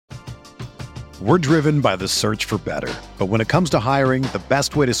We're driven by the search for better. But when it comes to hiring, the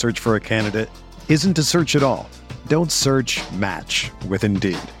best way to search for a candidate isn't to search at all. Don't search, match with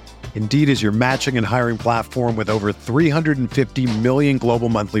Indeed. Indeed is your matching and hiring platform with over 350 million global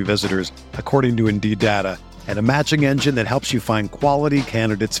monthly visitors, according to Indeed data, and a matching engine that helps you find quality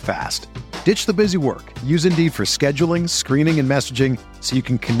candidates fast. Ditch the busy work. Use Indeed for scheduling, screening, and messaging so you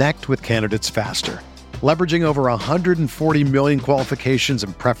can connect with candidates faster. Leveraging over 140 million qualifications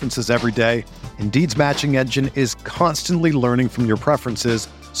and preferences every day, Indeed's matching engine is constantly learning from your preferences,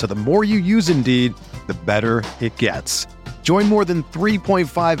 so the more you use Indeed, the better it gets. Join more than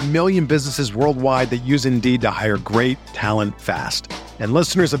 3.5 million businesses worldwide that use Indeed to hire great talent fast. And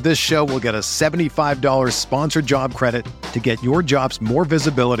listeners of this show will get a $75 sponsored job credit to get your jobs more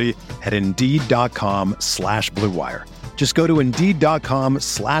visibility at Indeed.com/Blue Wire. Just go to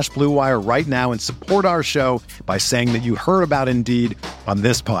Indeed.com/Blue Wire right now and support our show by saying that you heard about Indeed on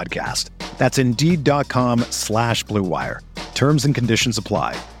this podcast. That's Indeed.com/Blue Wire. Terms and conditions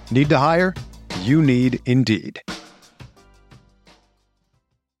apply. Need to hire? You need Indeed.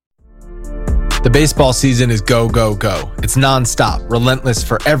 The baseball season is go, go, go. It's nonstop, relentless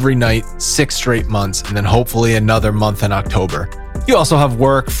for every night, 6 straight months, and then hopefully another month in October. You also have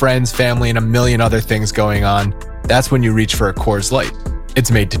work, friends, family, and a million other things going on. That's when you reach for a Coors Light. It's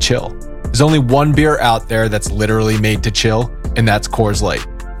made to chill. There's only one beer out there that's literally made to chill, and that's Coors Light.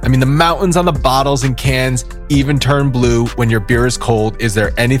 I mean, the mountains on the bottles and cans even turn blue when your beer is cold. Is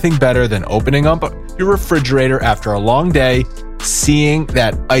there anything better than opening up your refrigerator after a long day, seeing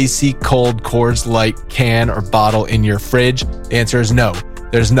that icy cold Coors Light can or bottle in your fridge? The answer is no.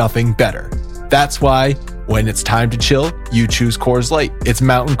 There's nothing better. That's why when it's time to chill, you choose Coors Light. It's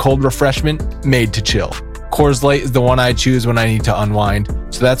mountain cold refreshment made to chill. Coors Light is the one I choose when I need to unwind.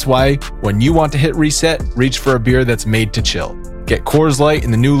 So that's why when you want to hit reset, reach for a beer that's made to chill. Get Coors Light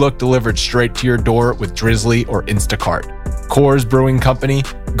in the new look delivered straight to your door with Drizzly or Instacart. Coors Brewing Company,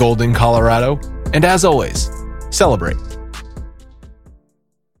 Golden, Colorado. And as always, celebrate.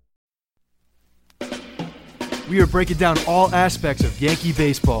 We are breaking down all aspects of Yankee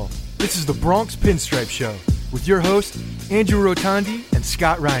baseball. This is the Bronx Pinstripe Show with your hosts, Andrew Rotondi and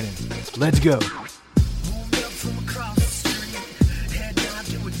Scott Reinen. Let's go.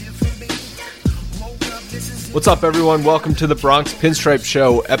 What's up, everyone? Welcome to the Bronx Pinstripe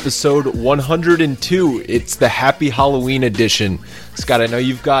Show, episode 102. It's the Happy Halloween edition. Scott, I know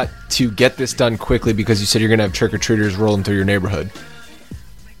you've got to get this done quickly because you said you're going to have trick-or-treaters rolling through your neighborhood.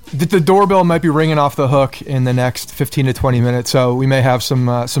 The doorbell might be ringing off the hook in the next 15 to 20 minutes, so we may have some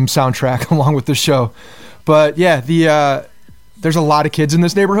soundtrack along with the show. But yeah, there's a lot of kids in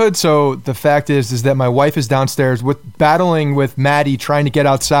this neighborhood, so the fact is that my wife is downstairs battling with Maddie trying to get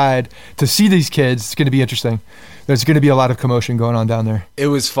outside to see these kids. It's going to be interesting. There's going to be a lot of commotion going on down there. It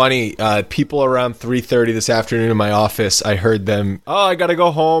was funny. People around 3:30 this afternoon in my office, I heard them, I got to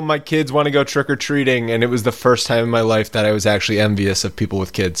go home. My kids want to go trick-or-treating. And it was the first time in my life that I was actually envious of people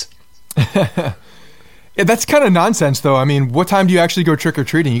with kids. Yeah, that's kind of nonsense, though. I mean, what time do you actually go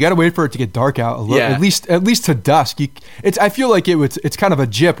trick-or-treating? You got to wait for it to get dark out a little, yeah. at least to dusk. I feel like it's kind of a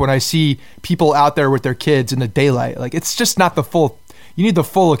gyp when I see people out there with their kids in the daylight. Like, it's just not you need the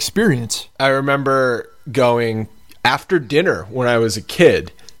full experience. I remember going after dinner when I was a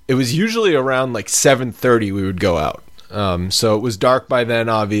kid. It was usually around like 7:30 we would go out. So it was dark by then,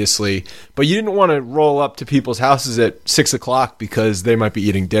 obviously, but you didn't want to roll up to people's houses at 6 o'clock because they might be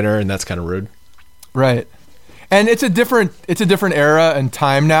eating dinner, and that's kind of rude. Right. And it's a different era and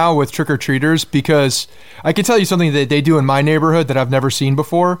time now with trick-or-treaters, because I can tell you something that they do in my neighborhood that I've never seen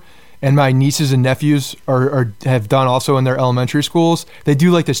before, and my nieces and nephews have done also in their elementary schools. They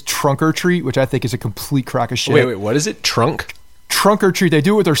do like this trunk or treat, which I think is a complete crock of shit. Wait, what is it? Trunk or treat. They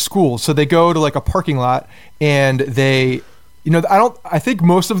do it with their schools. So they go to like a parking lot and they, I think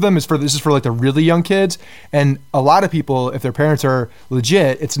most of them this is for like the really young kids. And a lot of people, if their parents are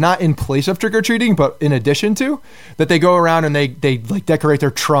legit, it's not in place of trick-or-treating, but in addition to that, they go around and they like decorate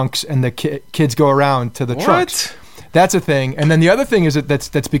their trunks, and the kids go around to the trunks. That's a thing. And then the other thing is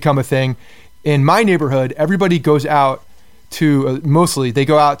that's become a thing in my neighborhood. Everybody goes out to mostly they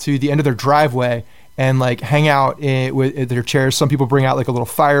go out to the end of their driveway and like hang out with their chairs. Some people bring out like a little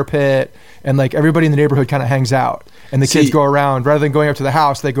fire pit, and like everybody in the neighborhood kind of hangs out. And the kids go around, rather than going up to the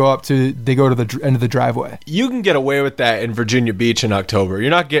house, they go to the end of the driveway. You can get away with that in Virginia Beach in October. You're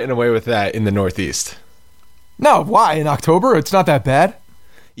not getting away with that in the Northeast. No, why? In October, it's not that bad.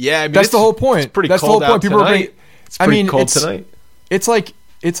 Yeah, I mean, that's the whole point. It's pretty cold out tonight. It's pretty cold tonight. It's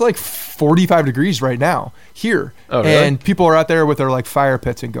like 45 degrees right now here. Oh, really? And people are out there with their like fire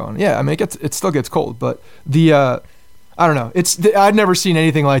pits and going. Yeah, I mean it still gets cold, but I don't know. I've never seen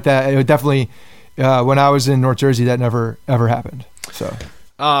anything like that. It would definitely when I was in North Jersey, that never ever happened. So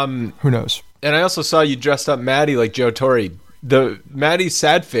who knows? And I also saw you dressed up Maddie like Joe Torre. Maddie's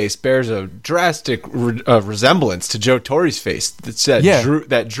sad face bears a drastic resemblance to Joe Torre's face. It's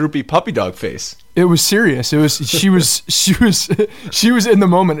that droopy puppy dog face. It was serious. It was she was in the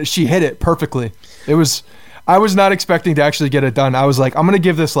moment. She hit it perfectly. I was not expecting to actually get it done. I was like, I'm gonna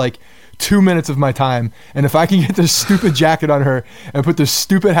give this like 2 minutes of my time, and if I can get this stupid jacket on her and put this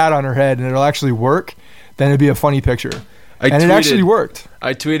stupid hat on her head, and it'll actually work, then it'd be a funny picture. It actually worked.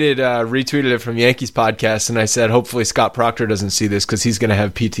 I retweeted it from Yankees podcast, and I said, hopefully Scott Proctor doesn't see this because he's going to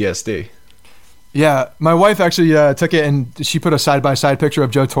have PTSD. Yeah, my wife actually took it, and she put a side-by-side picture of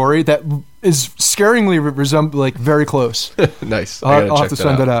Joe Torre that is scaringly like very close. Nice. I'll have to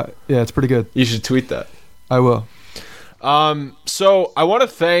send that out. Yeah, it's pretty good. You should tweet that. I will. So I want to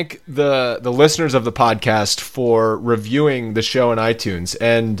thank the listeners of the podcast for reviewing the show on iTunes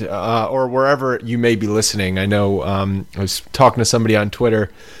and or wherever you may be listening. I know I was talking to somebody on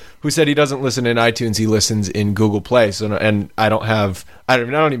Twitter who said he doesn't listen in iTunes, he listens in Google Play. So, and I don't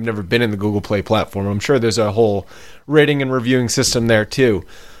even never been in the Google Play platform. I'm sure there's a whole rating and reviewing system there too.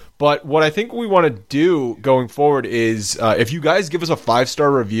 But what I think we want to do going forward is if you guys give us a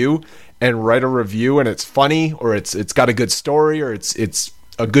 5-star review and write a review and it's funny or it's got a good story or it's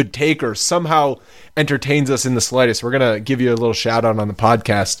a good take or somehow entertains us in the slightest, we're going to give you a little shout out on the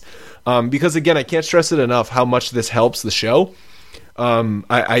podcast. Because again, I can't stress it enough how much this helps the show.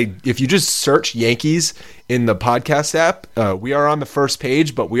 If you just search Yankees in the podcast app, we are on the first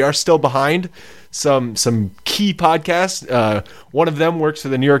page, but we are still behind some key podcasts. One of them works for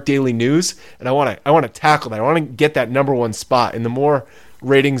the New York Daily News, and I want to tackle that. I want to get that number one spot. And the more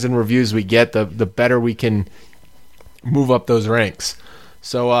ratings and reviews we get, the better we can move up those ranks.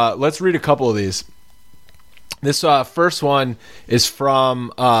 So let's read a couple of these. This first one is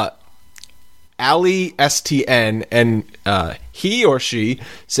from Ali STN, and he or she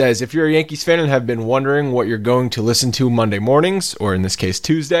says, if you're a Yankees fan and have been wondering what you're going to listen to Monday mornings, or in this case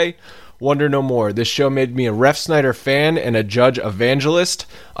Tuesday, wonder no more. This show made me a Ref Snyder fan and a Judge evangelist,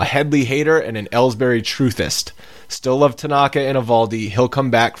 a Headley hater, and an Ellsbury truthist. Still love Tanaka and Eovaldi. He'll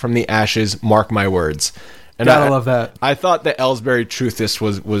come back from the ashes, mark my words. And I love that. I thought the Ellsbury truthist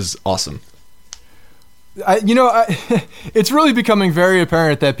was awesome. It's really becoming very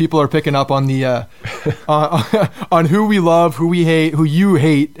apparent that people are picking up on the on who we love, who we hate, who you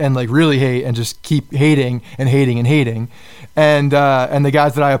hate, and like really hate, and just keep hating and hating and hating, and the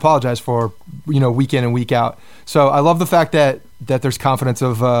guys that I apologize for, week in and week out. So I love the fact that there's confidence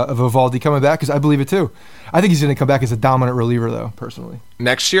of Eovaldi coming back, because I believe it too. I think he's going to come back as a dominant reliever, though. Personally,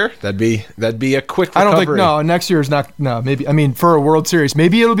 next year that'd be a quick recovery. I don't think next year is not. No, maybe. I mean, for a World Series,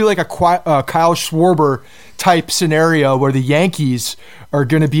 maybe it'll be like a Kyle Schwarber type scenario where the Yankees are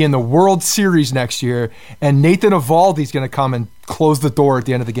going to be in the World Series next year, and Nathan Eovaldi's going to come and close the door at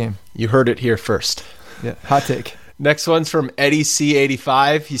the end of the game. You heard it here first. Yeah, hot take. Next one's from Eddie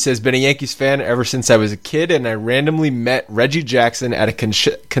C85. He says, been a Yankees fan ever since I was a kid, and I randomly met Reggie Jackson at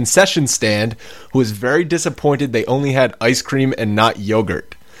a concession stand who was very disappointed they only had ice cream and not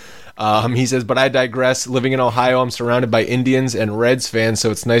yogurt. He says, but I digress. Living in Ohio, I'm surrounded by Indians and Reds fans,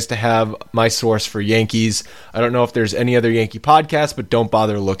 so it's nice to have my source for Yankees. I don't know if there's any other Yankee podcast, but don't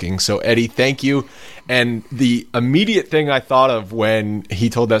bother looking. So, Eddie, thank you. And the immediate thing I thought of when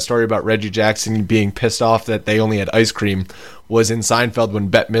he told that story about Reggie Jackson being pissed off that they only had ice cream was in Seinfeld when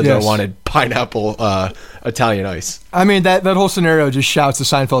Bette Midler wanted pineapple Italian ice. I mean, that whole scenario just shouts the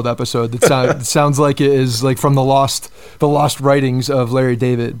Seinfeld episode. It sounds like it is like from the lost writings of Larry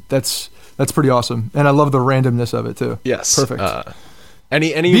David. That's pretty awesome, and I love the randomness of it too. Yes, perfect.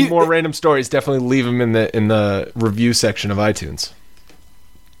 Any more random stories? Definitely leave them in the review section of iTunes.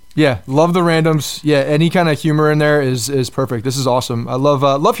 Yeah, love the randoms. Yeah, any kind of humor in there is perfect. This is awesome. I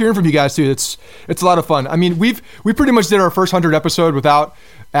love hearing from you guys too. It's a lot of fun. I mean, we pretty much did our first 100 episode without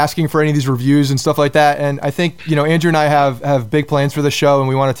asking for any of these reviews and stuff like that. And I think Andrew and I have big plans for the show, and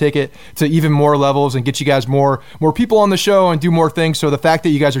we want to take it to even more levels and get you guys more people on the show and do more things. So the fact that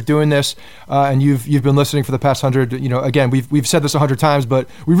you guys are doing this and you've been listening for the past 100, again, we've said this 100 times, but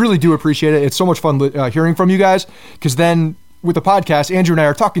we really do appreciate it. It's so much fun hearing from you guys, because then with the podcast, Andrew and I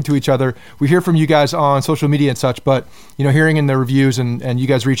are talking to each other. We hear from you guys on social media and such, but hearing in the reviews and you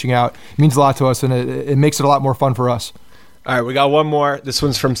guys reaching out means a lot to us, and it makes it a lot more fun for us. All right, we got one more. This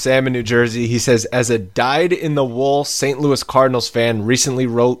one's from Sam in New Jersey. He says, as a dyed-in-the-wool St. Louis Cardinals fan recently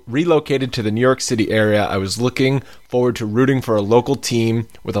relocated to the New York City area, I was looking forward to rooting for a local team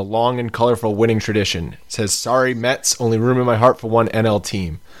with a long and colorful winning tradition. It says, sorry, Mets, only room in my heart for one NL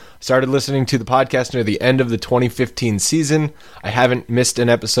team. Started listening to the podcast near the end of the 2015 season. I haven't missed an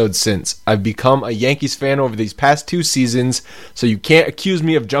episode since. I've become a Yankees fan over these past 2 seasons, so you can't accuse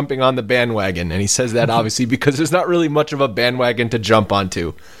me of jumping on the bandwagon. And he says that obviously because there's not really much of a bandwagon to jump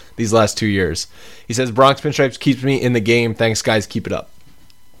onto these last 2 years. He says, Bronx Pinstripes keeps me in the game. Thanks, guys. Keep it up.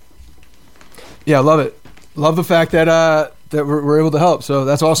 Yeah, I love it. Love the fact that that we're able to help. So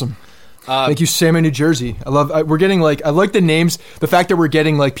that's awesome. Thank you, Sam in New Jersey. We're getting I like the names, the fact that we're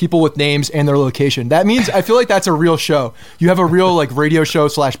getting people with names and their location. That means I feel like that's a real show. You have a real radio show /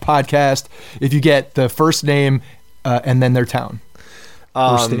 podcast if you get the first name and then their town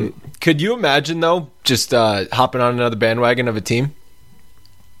or state. Could you imagine though, just hopping on another bandwagon of a team?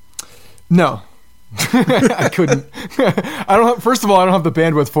 No, I couldn't. First of all, I don't have the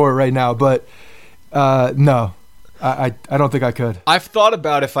bandwidth for it right now, but no. I don't think I could. I've thought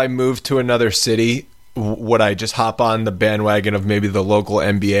about if I moved to another city, would I just hop on the bandwagon of maybe the local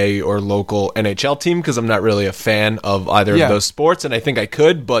NBA or local NHL team? Because I'm not really a fan of either of those sports, and I think I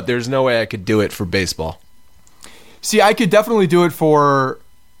could, but there's no way I could do it for baseball. See, I could definitely do it for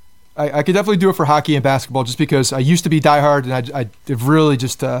hockey and basketball, just because I used to be diehard, and I've really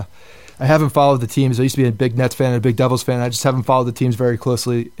just I haven't followed the teams. I used to be a big Nets fan and a big Devils fan. I just haven't followed the teams very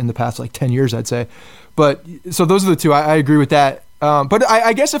closely in the past 10 years, I'd say. But so those are the two. I agree with that. But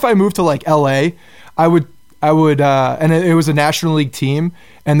I guess if I moved to LA, I would, and it was a National League team,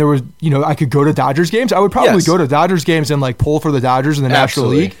 and there was, I could go to Dodgers games. I would probably go to Dodgers games and pull for the Dodgers in the National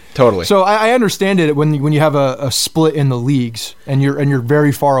League. Totally. So I understand it when you have a split in the leagues and you're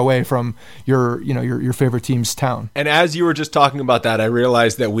very far away from your favorite team's town. And as you were just talking about that, I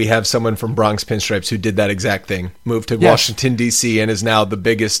realized that we have someone from Bronx Pinstripes who did that exact thing, moved to Washington D.C. and is now the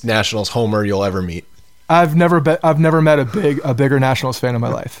biggest Nationals homer you'll ever meet. I've never met a bigger Nationals fan in my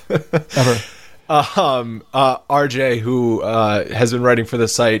life ever. RJ, who has been writing for the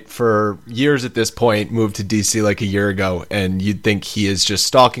site for years at this point, moved to DC a year ago, and you'd think he is just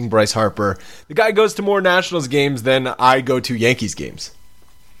stalking Bryce Harper. The guy goes to more Nationals games than I go to Yankees games.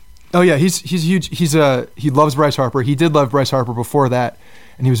 Oh yeah, he's huge. He loves Bryce Harper. He did love Bryce Harper before that,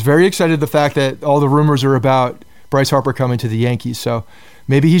 and he was very excited the fact that all the rumors are about Bryce Harper coming to the Yankees. So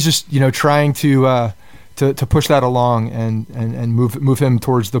maybe he's just trying to push that along and move him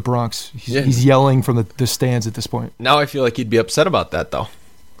towards the Bronx. He's yelling from the stands at this point. Now I feel like he'd be upset about that, though.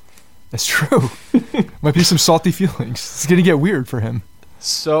 That's true. Might be some salty feelings. It's going to get weird for him.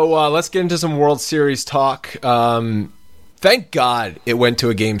 So let's get into some World Series talk. Thank God it went to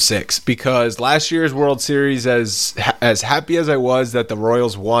a Game 6, because last year's World Series, as happy as I was that the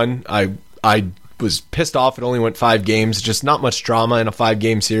Royals won, I was pissed off it only went 5 games. Just not much drama in a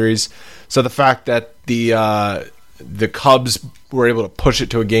 5-game series. So the fact that the Cubs were able to push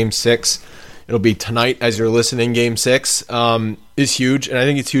it to a Game 6, it'll be tonight as you're listening, Game 6, is huge. And I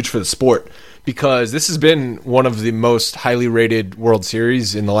think it's huge for the sport, because this has been one of the most highly rated World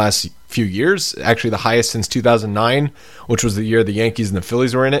Series in the last few years. Actually, the highest since 2009, which was the year the Yankees and the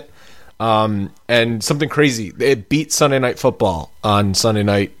Phillies were in it. And something crazy, it beat Sunday Night Football on Sunday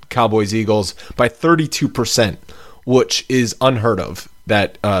night, Cowboys-Eagles, by 32%, which is unheard of,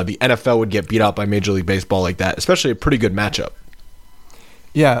 that the NFL would get beat out by Major League Baseball like that, especially a pretty good matchup.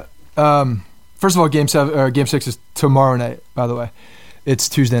 Yeah. First of all, Game 6 is tomorrow night, by the way. It's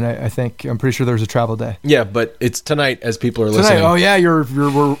Tuesday night, I think. I'm pretty sure there's a travel day. Yeah, but it's tonight as people are listening. Oh yeah,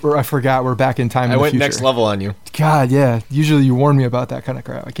 I forgot. We're back in time. I went next level on you. God, yeah. Usually you warn me about that kind of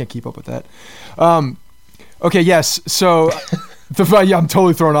crap. I can't keep up with that. Okay, yes. So, I'm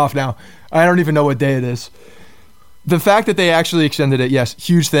totally thrown off now. I don't even know what day it is. The fact that they actually extended it, yes,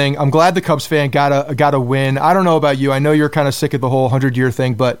 huge thing. I'm glad the Cubs fan got a win. I don't know about you. I know you're kind of sick of the whole 100-year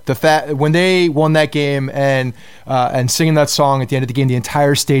thing, but the fact when they won that game and singing that song at the end of the game, the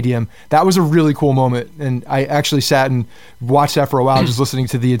entire stadium, that was a really cool moment. And I actually sat and watched that for a while, just listening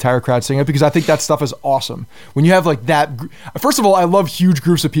to the entire crowd sing it, because I think that stuff is awesome. When you have that, first of all, I love huge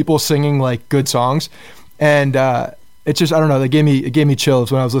groups of people singing good songs, and it's just, I don't know, it gave me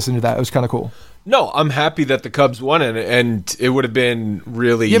chills when I was listening to that. It was kind of cool. No, I'm happy that the Cubs won it, and it would have been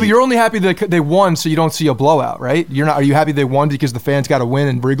really... Yeah, but you're only happy that they won so you don't see a blowout, right? You're not. Are you happy they won because the fans got a win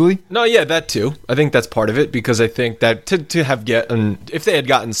in Wrigley? No, yeah, that too. I think that's part of it, because I think that to have if they had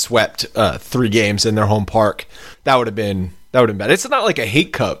gotten swept 3 games in their home park, that would have been bad. It's not like I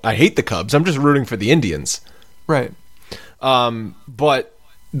hate the Cubs. I'm just rooting for the Indians. Right. But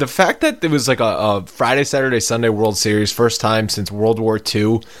the fact that it was a Friday, Saturday, Sunday World Series, first time since World War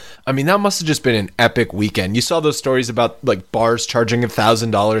II, I mean, that must have just been an epic weekend. You saw those stories about bars charging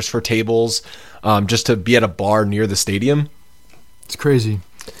 $1,000 for tables just to be at a bar near the stadium. It's crazy.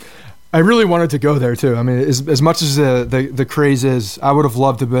 I really wanted to go there too. I mean, as much as the craze is, I would have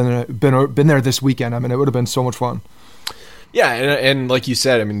loved to have been there this weekend. I mean, it would have been so much fun. Yeah, and like you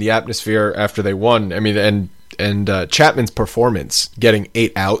said, I mean, the atmosphere after they won. I mean, and Chapman's performance, getting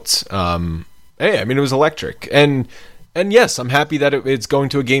 8 outs. Hey, I mean, it was electric. And yes, I'm happy that it's going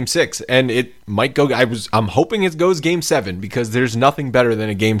to a Game 6, and it might go. I'm hoping it goes Game 7, because there's nothing better than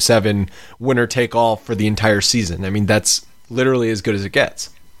a Game 7 winner take all for the entire season. I mean, that's literally as good as it gets.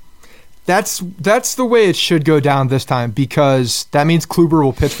 That's the way it should go down this time, because that means Kluber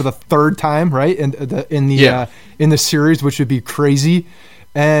will pitch for the 3rd time, right? In the series, which would be crazy.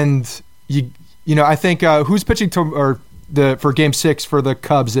 And I think who's pitching for Game 6 for the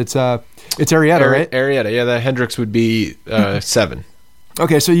Cubs? It's Arrieta, right? Arrieta, yeah. That Hendricks would be 7.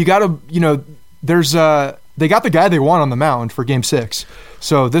 Okay, so you got to there's they got the guy they want on the mound for Game 6.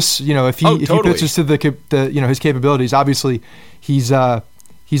 So this if he pitches to the his capabilities, obviously he's a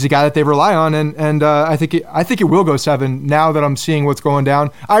guy that they rely on, and I think it will go 7. Now that I'm seeing what's going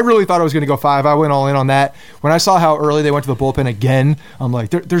down, I really thought it was going to go 5. I went all in on that. When I saw how early they went to the bullpen again, I'm like,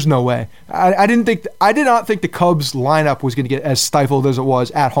 there's no way. I did not think the Cubs lineup was going to get as stifled as it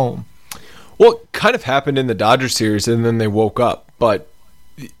was at home. Well, it kind of happened in the Dodgers series, and then they woke up. But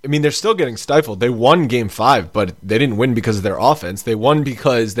I mean, they're still getting stifled. They won Game 5, but they didn't win because of their offense. They won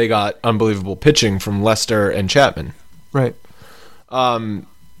because they got unbelievable pitching from Lester and Chapman. Right. And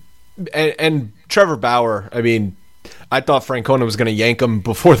Trevor Bauer, I mean, I thought Francona was going to yank him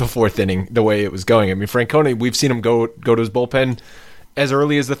before the 4th inning the way it was going. I mean, Francona, we've seen him go to his bullpen as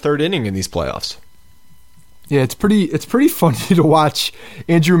early as the 3rd inning in these playoffs. Yeah, it's pretty funny to watch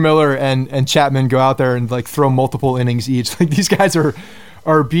Andrew Miller and Chapman go out there and like throw multiple innings each. Like, these guys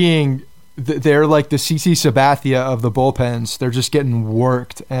are being, they're like the CC Sabathia of the bullpens. They're just getting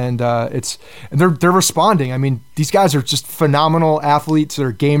worked, and they're responding. I mean, these guys are just phenomenal athletes.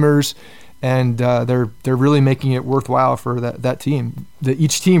 They're gamers, and they're really making it worthwhile for that team.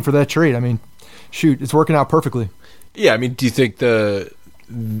 Each team for that trade. I mean, shoot, it's working out perfectly. Yeah, I mean, do you think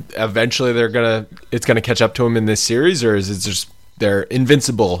eventually it's gonna catch up to them in this series, or is it just they're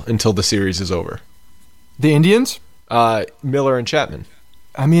invincible until the series is over? The Indians, Miller and Chapman.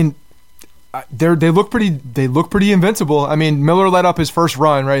 I mean, they look pretty invincible. I mean, Miller let up his first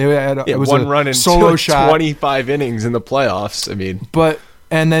run, right? It was one run in solo shot, 25 innings in the playoffs. I mean,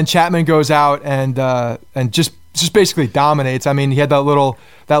 and then Chapman goes out and just basically dominates. I mean, he had that little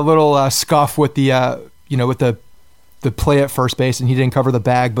scuff with the play at first base, and he didn't cover the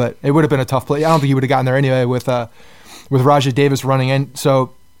bag, but it would have been a tough play. I don't think he would have gotten there anyway with Rajai Davis running in.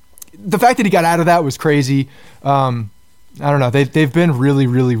 So the fact that he got out of that was crazy. I don't know. They've been really,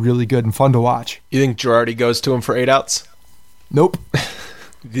 really, really good and fun to watch. You think Girardi goes to him for 8 outs? Nope.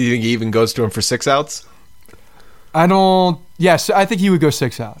 Do you think he even goes to him for 6 outs? I don't. Yes, I think he would go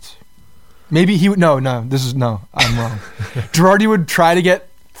 6 outs. Maybe he would. No. I'm wrong. Girardi would try to get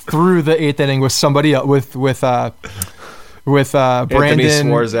through the 8th inning with somebody else, with Brandon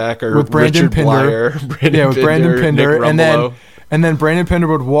Swarzak or with Brandon Richard Pinder. Blyer, With Brandon Pinder, Nick Rumbelow. and then Brandon Pinder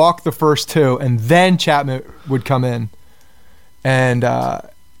would walk the first 2, and then Chapman would come in, and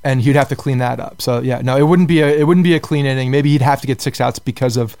he'd have to clean that up. So yeah, no, it wouldn't be a clean inning. Maybe he'd have to get 6 outs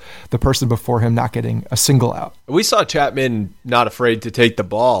because of the person before him not getting a single out. We saw Chapman not afraid to take the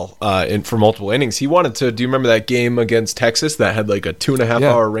ball for multiple innings. He wanted to. Do you remember that game against Texas that had like a 2.5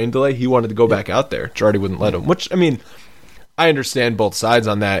 hour rain delay? He wanted to go back out there. Girardi wouldn't let him. Which, I mean, I understand both sides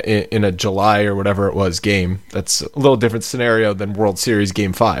on that in a July or whatever it was game. That's a little different scenario than World Series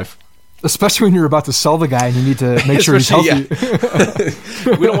Game 5. Especially when you're about to sell the guy and you need to make sure he's healthy.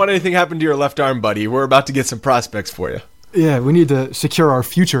 Yeah. We don't want anything happen to your left arm, buddy. We're about to get some prospects for you. Yeah, we need to secure our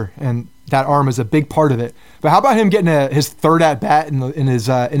future, and that arm is a big part of it. But how about him getting his 3rd at bat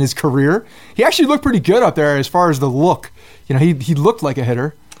in his career? He actually looked pretty good up there as far as the look. You know, he looked like a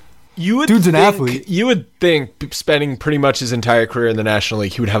hitter. Dude's an athlete. You would think, spending pretty much his entire career in the National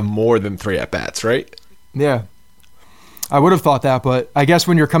League, he would have more than 3 at bats, right? Yeah. I would have thought that, but I guess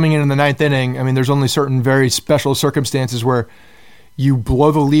when you're coming in the 9th inning, I mean, there's only certain very special circumstances where you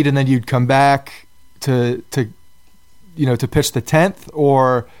blow the lead and then you'd come back to pitch the 10th,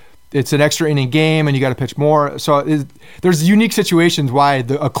 or it's an extra inning game and you got to pitch more. So there's unique situations why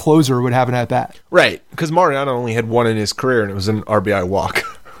a closer would have an at bat. Right, because Mariano only had 1 in his career, and it was an RBI walk.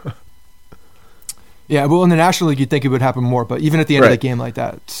 Yeah, well, in the National League, you'd think it would happen more, but even at the end of the game like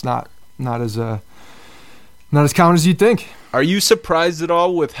that, it's not as common as you'd think. Are you surprised at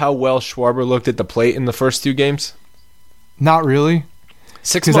all with how well Schwarber looked at the plate in the first 2 games? Not really.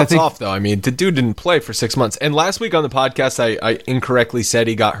 6 months off, though. I mean, the dude didn't play for 6 months. And last week on the podcast, I incorrectly said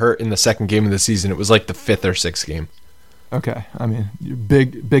he got hurt in the 2nd game of the season. It was like the 5th or 6th game. Okay, I mean,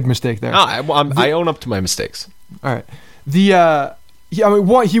 big mistake there. No, I own up to my mistakes. All right, I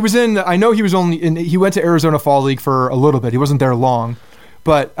mean, he was in. I know he was only in. He went to Arizona Fall League for a little bit. He wasn't there long,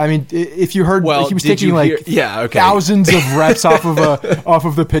 but I mean, if you heard, he was taking thousands of reps off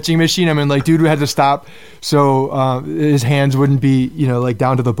of the pitching machine. I mean, like, dude had to stop so his hands wouldn't be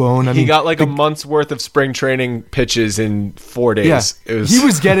down to the bone. He got like a month's worth of spring training pitches in 4 days. Yeah, he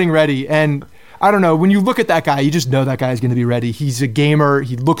was getting ready, and I don't know. When you look at that guy, you just know that guy's going to be ready. He's a gamer.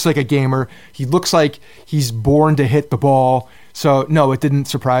 He looks like a gamer. He looks like he's born to hit the ball. So no, it didn't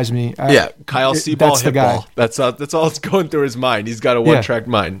surprise me. Kyle Seaball hit ball. That's all that's going through his mind. He's got a one-track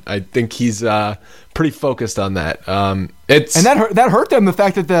mind. I think he's pretty focused on that. And that hurt them. The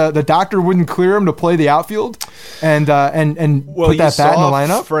fact that the doctor wouldn't clear him to play the outfield and put that bat in the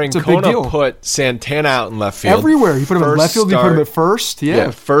lineup. Francona put Santana out in left field everywhere. He put him in left field. He put him at first.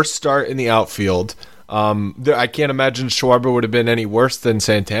 Yeah, first start in the outfield. I can't imagine Schwarber would have been any worse than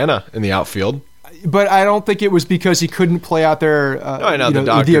Santana in the outfield. But I don't think it was because he couldn't play out there. I know the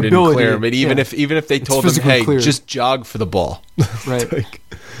doctor didn't clear him. But even if they told him, hey, just jog for the ball, right?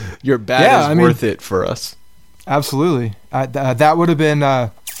 Your bat is worth it for us. Absolutely, that would have been. I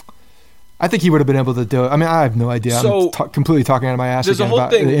think he would have been able to do it. I mean, I have no idea. So, I'm completely talking out of my ass. There's a whole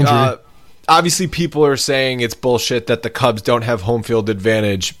thing. Obviously, people are saying it's bullshit that the Cubs don't have home field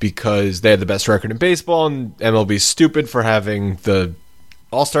advantage because they had the best record in baseball, and MLB's stupid for having the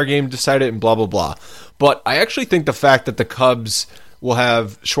All-Star game decided and blah, blah, blah. But I actually think the fact that the Cubs will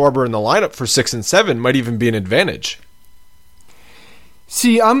have Schwarber in the lineup for 6 and 7 might even be an advantage.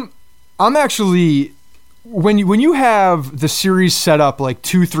 See, I'm actually when you have the series set up like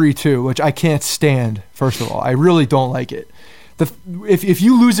 2-3-2, which I can't stand. First of all, I really don't like it. If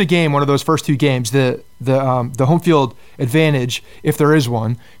you lose a game, one of those first two games, the home field advantage, if there is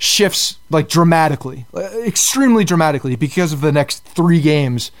one, shifts like dramatically, extremely dramatically, because of the next 3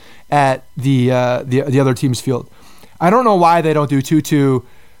 games at the other team's field. I don't know why they don't do 2-2,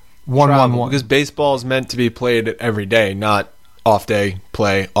 1-1-1. Because baseball is meant to be played every day, not off day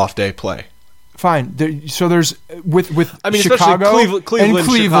play. Fine. So there's with Chicago and Cleveland.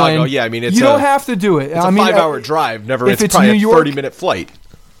 Chicago. Yeah, I mean, you don't have to do it. It's a 5-hour drive. It's probably a 30-minute flight.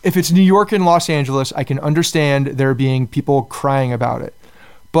 If it's New York and Los Angeles, I can understand there being people crying about it.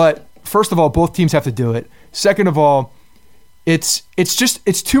 But first of all, both teams have to do it. Second of all, it's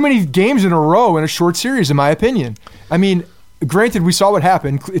too many games in a row in a short series, in my opinion. I mean, granted, we saw what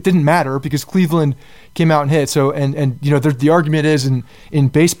happened. It didn't matter because Cleveland came out and hit. So, and the argument is in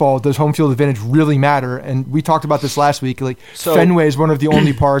baseball, does home field advantage really matter? And we talked about this last week. Fenway is one of the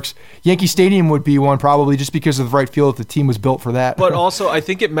only parks. Yankee Stadium would be one probably just because of the right field. The team was built for that. But also, I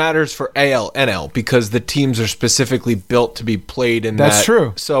think it matters for AL, NL because the teams are specifically built to be played in that. That's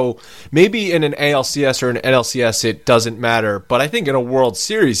true. So maybe in an ALCS or an NLCS, it doesn't matter. But I think in a World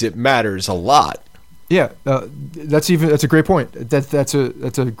Series, it matters a lot. Yeah, that's a great point. That's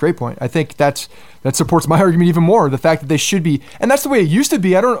a great point. I think that supports my argument even more. The fact that they should be, and that's the way it used to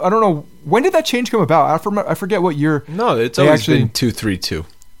be. I don't know, when did that change come about? I forget what year. No, it's always been 2-3-2.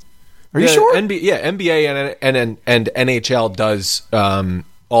 Are you sure? NBA and NHL does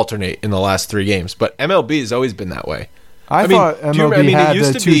alternate in the last 3 games, but MLB has always been that way. I thought MLB had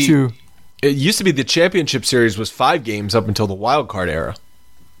the 2-2. It used to be the championship series was 5 games up until the wild card era.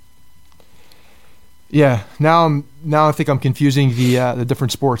 Yeah, now I think I'm confusing the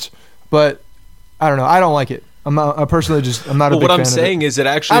different sports, but I don't know. I don't like it. I'm not a big fan of it. What I'm saying is it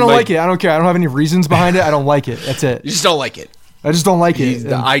actually. I don't like it. I don't care. I don't have any reasons behind it. I don't like it. That's it. You just don't like it. I just don't like it.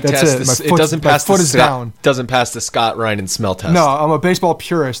 The eye test. It doesn't pass the Scott. Doesn't pass the Scott Ryan smell test. No, I'm a baseball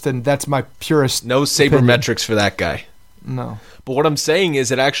purist, and that's my purist. No sabermetrics for that guy. No. But what I'm saying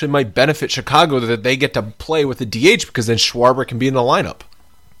is it actually might benefit Chicago that they get to play with the DH because then Schwarber can be in the lineup.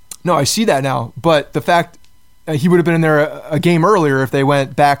 No, I see that now. But the fact he would have been in there a game earlier if they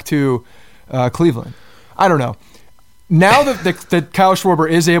went back to Cleveland. I don't know. Now that Kyle Schwarber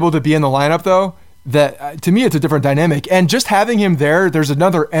is able to be in the lineup, though, that to me it's a different dynamic. And just having him there's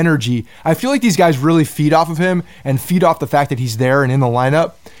another energy. I feel like these guys really feed off of him and feed off the fact that he's there and in the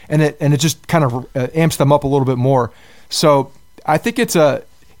lineup, and it just kind of amps them up a little bit more. So I think it's an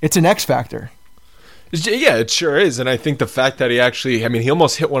X factor. Yeah, it sure is. And I think the fact that he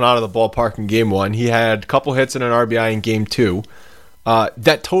almost hit one out of the ballpark in game 1. He had a couple hits and an RBI in game 2.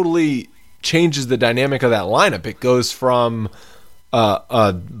 That totally changes the dynamic of that lineup. It goes from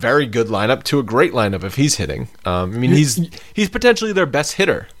a very good lineup to a great lineup if he's hitting. He's potentially their best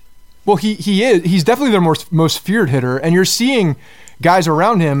hitter. Well, he is. He's definitely their most feared hitter. And you're seeing guys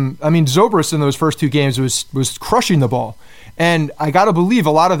around him. I mean, Zobrist in those first 2 games was crushing the ball. And I got to believe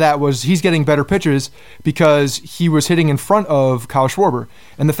a lot of that was he's getting better pitches because he was hitting in front of Kyle Schwarber.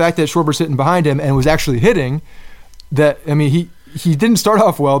 And the fact that Schwarber's hitting behind him and was actually hitting, he didn't start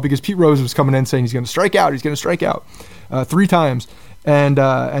off well because Pete Rose was coming in saying he's going to strike out 3 times.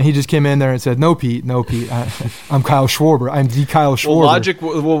 And he just came in there and said, no, Pete, I'm Kyle Schwarber. I'm the Kyle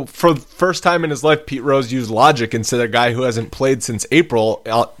Schwarber. Well, for the first time in his life, Pete Rose used logic and said a guy who hasn't played since April,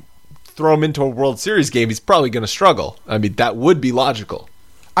 throw him into a World Series game, he's probably going to struggle. I mean, that would be logical.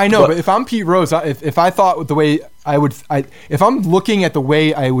 I know, but if I'm Pete Rose, if I thought the way if I'm looking at the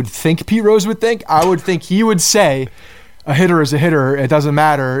way I would think Pete Rose would think, I would think he would say, a hitter is a hitter. It doesn't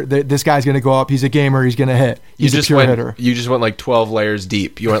matter. This guy's going to go up. He's a gamer. He's going to hit. He's a pure hitter. You just went like 12 layers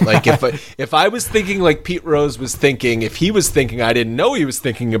deep. You went like, if I was thinking like Pete Rose was thinking, if he was thinking, I didn't know he was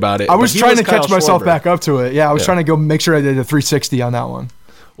thinking about it. I was trying to catch myself back up to it. Yeah, I was trying to go make sure I did a 360 on that one.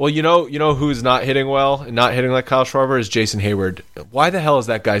 Well, you know who's not hitting well and not hitting like Kyle Schwarber is Jason Hayward. Why the hell is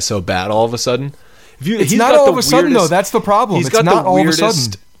that guy so bad all of a sudden? It's not all of a sudden, though. That's the problem. He's got the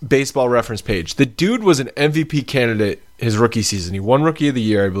weirdest baseball reference page. The dude was an MVP candidate his rookie season. He won Rookie of the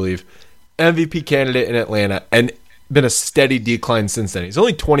Year, I believe. MVP candidate in Atlanta, and been a steady decline since then. He's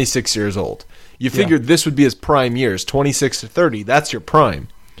only 26 years old. You figured this would be his prime years, 26 to 30. That's your prime.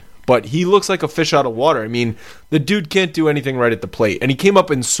 But he looks like a fish out of water. I mean, the dude can't do anything right at the plate. And he came up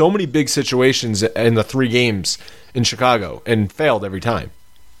in so many big situations in the 3 games in Chicago and failed every time.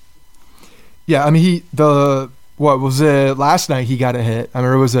 Yeah, I mean, what was it last night? He got a hit. I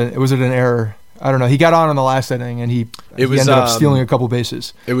mean, was it an error? I don't know. He got on in the last inning, and he ended up stealing a couple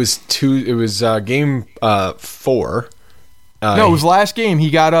bases. It was game 4. No, it was last game. He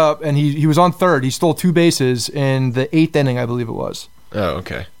got up, and he was on third. He stole 2 bases in the 8th inning, I believe it was. Oh,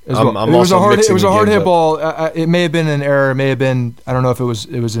 okay. It was a hard hit ball. It may have been an error. It may have been. I don't know if it was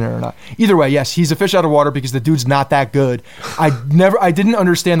an error or not. Either way, yes, he's a fish out of water because the dude's not that good. I didn't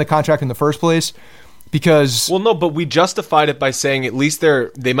understand the contract in the first place because. Well, no, but we justified it by saying at least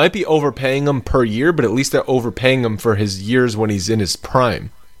they might be overpaying him per year, but at least they're overpaying him for his years when he's in his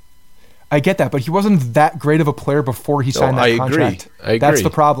prime. I get that, but he wasn't that great of a player before he signed that contract. I agree. That's the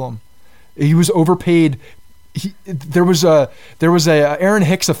problem. He was overpaid. There was a Aaron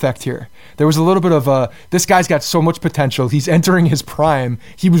Hicks effect here. There was a little bit of this guy's got so much potential. He's entering his prime.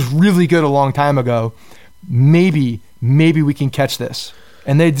 He was really good a long time ago. Maybe we can catch this,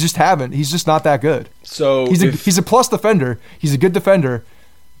 and they just haven't. He's just not that good. So he's a plus defender. He's a good defender,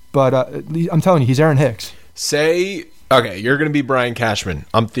 but I'm telling you, he's Aaron Hicks. Okay, you're going to be Brian Cashman.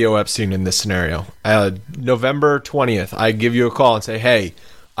 I'm Theo Epstein in this scenario. November 20th, I give you a call and say, hey,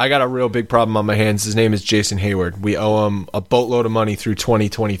 I got a real big problem on my hands. His name is Jason Hayward. We owe him a boatload of money through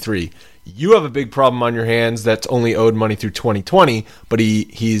 2023. You have a big problem on your hands that's only owed money through 2020, but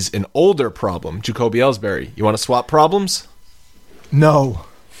he's an older problem, Jacoby Ellsbury. You want to swap problems? No,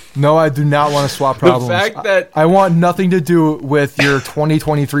 I do not want to swap problems. The fact that I want nothing to do with your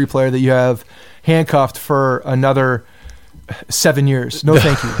 2023 player that you have handcuffed for another 7 years. No,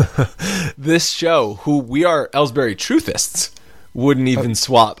 thank you. This show, who we are Ellsbury truthists, wouldn't even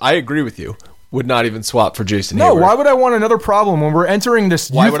swap. I agree with you. Would not even swap for Jason Hayward. No, why would I want another problem when we're entering this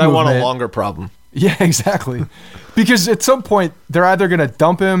youth movement? Why would I want a longer problem? Yeah, exactly. Because at some point, they're either going to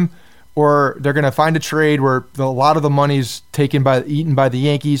dump him or they're going to find a trade where a lot of the money's eaten by the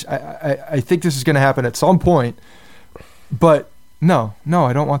Yankees. I think this is going to happen at some point. But no,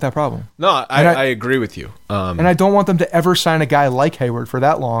 I don't want that problem. No, I agree with you. And I don't want them to ever sign a guy like Hayward for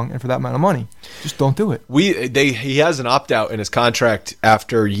that long and for that amount of money. Just don't do it. He has an opt-out in his contract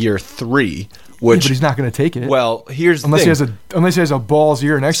after year 3, but he's not going to take it. Well, here's the thing. Unless he has a balls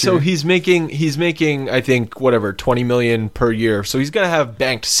year next year. So he's making I think $20 million per year. So he's going to have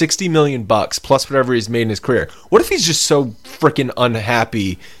banked $60 million plus whatever he's made in his career. What if he's just so freaking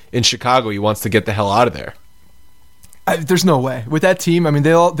unhappy in Chicago he wants to get the hell out of there? There's no way. With that team, I mean,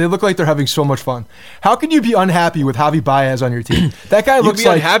 they look like they're having so much fun. How can you be unhappy with Javi Baez on your team? That guy looks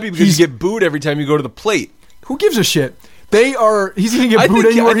like unhappy because you get booed every time you go to the plate. Who gives a shit? He's going to get booed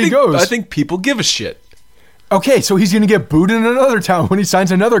anywhere he goes. I think people give a shit. Okay, so he's going to get booed in another town when he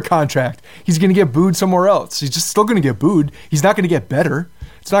signs another contract. He's going to get booed somewhere else. He's just still going to get booed. He's not going to get better.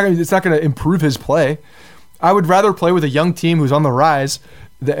 It's not going to improve his play. I would rather play with a young team who's on the rise,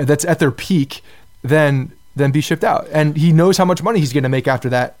 that's at their peak, than be shipped out. And he knows how much money he's going to make after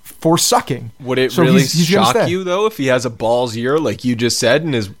that for sucking. Would it really shock you, though, if he has a balls year, like you just said,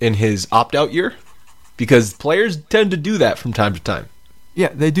 in his opt-out year? Because players tend to do that from time to time. Yeah,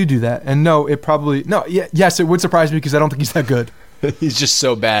 they do that. And yes, it would surprise me because I don't think he's that good. He's just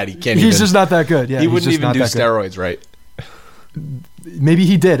so bad. He's just not that good. Yeah, he wouldn't even do steroids, right? Maybe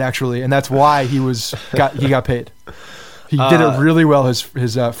he did, actually, and that's why he got paid. He did it really well his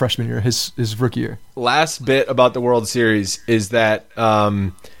freshman year, his rookie year. Last bit about the World Series is that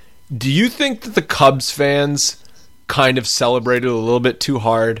do you think that the Cubs fans kind of celebrated a little bit too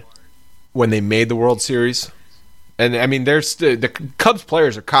hard when they made the World Series? And I mean, the Cubs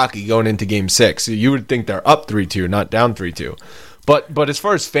players are cocky going into Game 6. So you would think they're up 3-2, not down 3-2. But as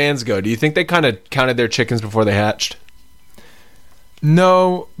far as fans go, do you think they kind of counted their chickens before they hatched?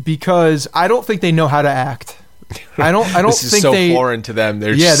 No, because I don't think they know how to act. I don't this is think so they, foreign to them.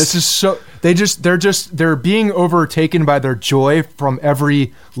 This is so they're being overtaken by their joy from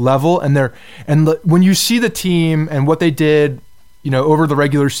every level, and when you see the team and what they did, over the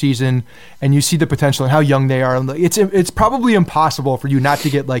regular season, and you see the potential and how young they are, it's probably impossible for you not to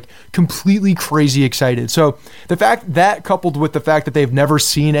get like completely crazy excited. So the fact that, coupled with the fact that they've never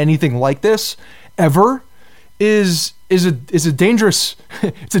seen anything like this ever, is a dangerous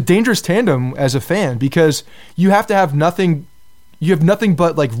it's a dangerous tandem as a fan, because you have nothing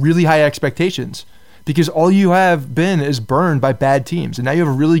but like really high expectations, because all you have been is burned by bad teams, and now you have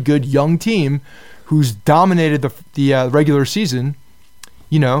a really good young team who's dominated the regular season.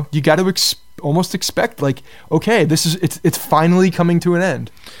 You got to almost expect like, okay, it's finally coming to an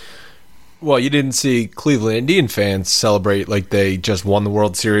end. Well, you didn't see Cleveland Indian fans celebrate like they just won the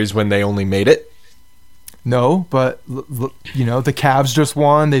World Series when they only made it. No, but the Cavs just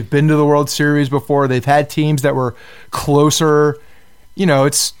won. They've been to the World Series before. They've had teams that were closer.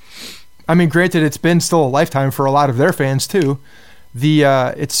 Granted, it's been still a lifetime for a lot of their fans too.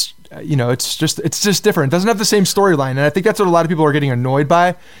 It's just different. It doesn't have the same storyline, and I think that's what a lot of people are getting annoyed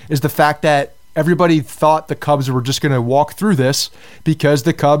by, is the fact that everybody thought the Cubs were just going to walk through this because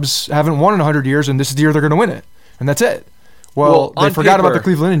the Cubs haven't won in 100 years, and this is the year they're going to win it, and that's it. Well, they forgot about the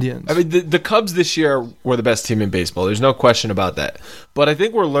Cleveland Indians. I mean, the Cubs this year were the best team in baseball. There's no question about that. But I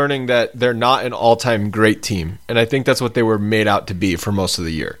think we're learning that they're not an all-time great team, and I think that's what they were made out to be for most of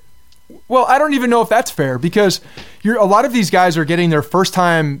the year. Well, I don't even know if that's fair, because a lot of these guys are getting their first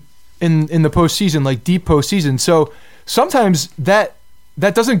time in the postseason, like deep postseason. So sometimes that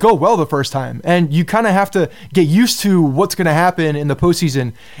doesn't go well the first time, and you kind of have to get used to what's going to happen in the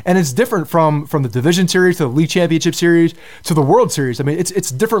postseason. And it's different from the division series to the league championship series to the World Series. I mean,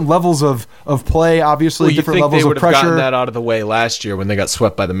 it's different levels of play, obviously, different levels of pressure. They would have gotten that out of the way last year when they got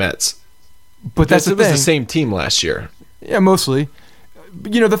swept by the Mets. But that's the thing. It was the same team last year. Yeah, mostly.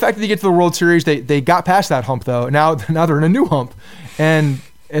 The fact that they get to the World Series, they got past that hump, though. Now they're in a new hump, and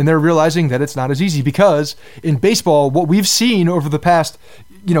they're realizing that it's not as easy, because in baseball, what we've seen over the past,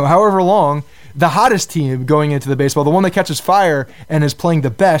 however long, the hottest team going into the baseball, the one that catches fire and is playing the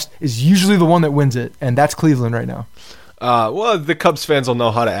best, is usually the one that wins it, and that's Cleveland right now. Well, the Cubs fans will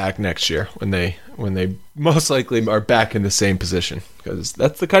know how to act next year when they most likely are back in the same position, because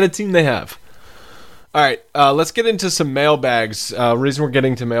that's the kind of team they have. All right, let's get into some mailbags. The reason we're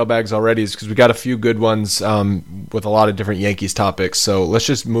getting to mailbags already is because we got a few good ones with a lot of different Yankees topics. So let's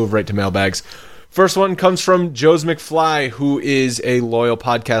just move right to mailbags. First one comes from Joe's McFly, who is a loyal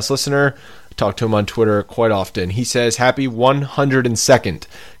podcast listener. I talk to him on Twitter quite often. He says, happy 102nd.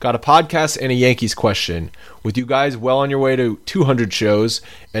 Got a podcast and a Yankees question. With you guys well on your way to 200 shows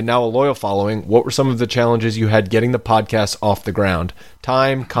and now a loyal following, what were some of the challenges you had getting the podcast off the ground?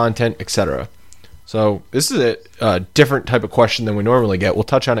 Time, content, etc. So this is a different type of question than we normally get. We'll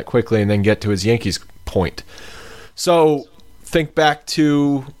touch on it quickly and then get to his Yankees point. So think back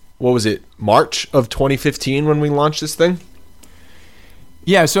to, what was it, March of 2015 when we launched this thing?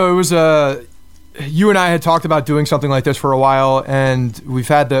 Yeah, so it was you and I had talked about doing something like this for a while, and we've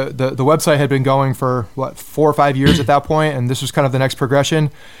had the website had been going for 4 or 5 years at that point, and this was kind of the next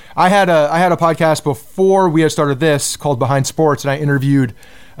progression. I had a podcast before we had started this called Behind Sports, and I interviewed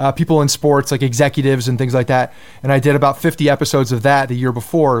people in sports, like executives and things like that. And I did about 50 episodes of that the year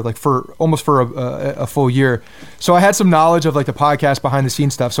before, like for a full year. So I had some knowledge of like the podcast behind the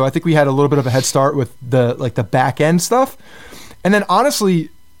scenes stuff. So I think we had a little bit of a head start with the back end stuff. And then honestly,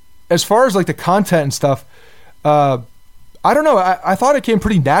 as far as like the content and stuff, I don't know. I thought it came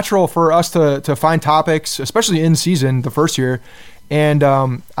pretty natural for us to find topics, especially in season the first year. And,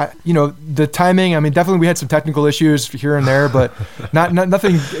 the timing, I mean, definitely we had some technical issues here and there, but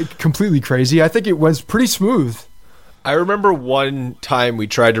nothing completely crazy. I think it was pretty smooth. I remember one time we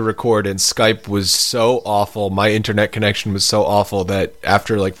tried to record and Skype was so awful. My internet connection was so awful that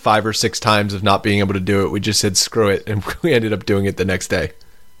after like 5 or 6 times of not being able to do it, we just said, screw it. And we ended up doing it the next day.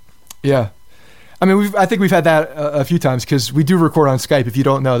 Yeah. I mean, I think we've had that a few times, because we do record on Skype. If you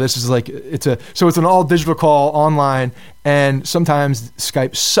don't know, this is like it's an all digital call online, and sometimes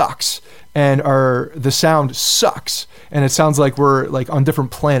Skype sucks and the sound sucks, and it sounds like we're like on different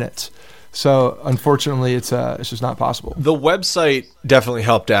planets. So unfortunately, it's just not possible. The website definitely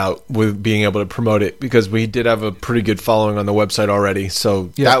helped out with being able to promote it because we did have a pretty good following on the website already. So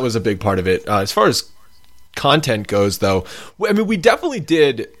that was a big part of it. As far as content goes, though, I mean, we definitely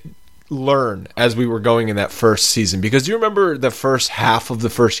did learn as we were going in that first season, because do you remember the first half of the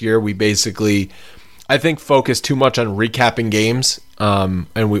first year we basically, I think, focused too much on recapping games,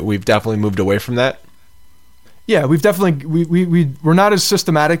 and we've definitely moved away from that. Yeah, we've definitely we're not as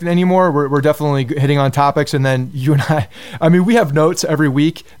systematic anymore. We're definitely hitting on topics, and then you and I mean, we have notes every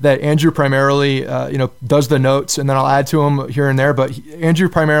week that Andrew primarily does the notes, and then I'll add to them here and there. But Andrew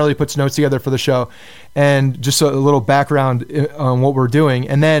primarily puts notes together for the show, and just a little background on what we're doing,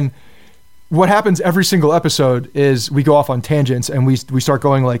 and then what happens every single episode is we go off on tangents and we start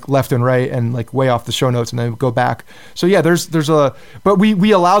going like left and right and like way off the show notes and then go back. So yeah, but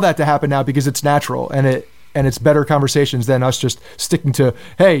we allow that to happen now because it's natural and it's better conversations than us just sticking to,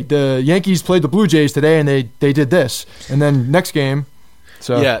 hey, the Yankees played the Blue Jays today and they did this, and then next game.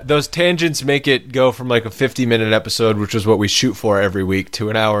 So yeah, those tangents make it go from like a 50-minute episode, which is what we shoot for every week, to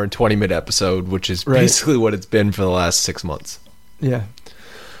an hour and 20-minute episode, which is basically what it's been for the last 6 months. Yeah.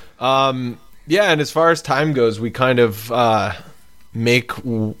 Yeah, and as far as time goes, we kind of make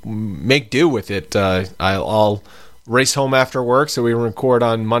do with it. I'll race home after work, so we record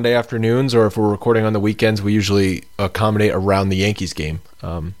on Monday afternoons, or if we're recording on the weekends, we usually accommodate around the Yankees game.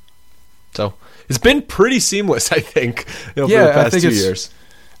 So it's been pretty seamless, I think, for the past 2 years.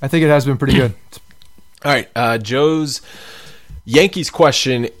 I think it has been pretty good. All right, Joe's Yankees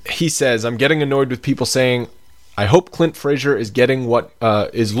question, he says, I'm getting annoyed with people saying, I hope Clint Frazier is getting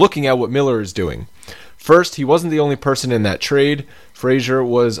is looking at what Miller is doing. First, he wasn't the only person in that trade. Frazier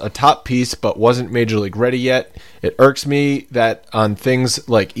was a top piece, but wasn't Major League ready yet. It irks me that on things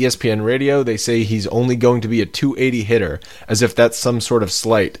like ESPN Radio, they say he's only going to be a 280 hitter, as if that's some sort of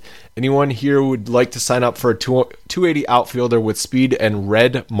slight. Anyone here would like to sign up for a 280 outfielder with speed and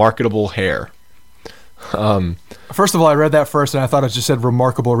red marketable hair? First of all, I read that first and I thought it just said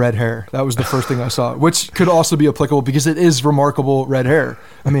remarkable red hair. That was the first thing I saw, which could also be applicable because it is remarkable red hair.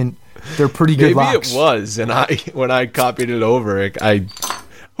 I mean, they're pretty good locks. Maybe it was, and when I copied it over,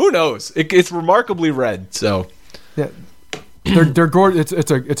 who knows? It's remarkably red. So yeah, they're gorgeous.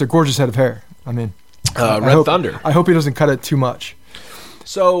 It's a gorgeous head of hair. I mean, Red Thunder. I hope he doesn't cut it too much.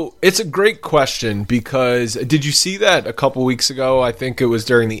 So it's a great question because did you see that a couple weeks ago? I think it was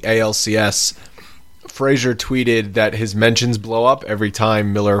during the ALCS. Frazier tweeted that his mentions blow up every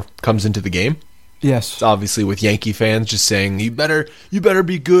time Miller comes into the game. Yes. It's obviously with Yankee fans just saying, you better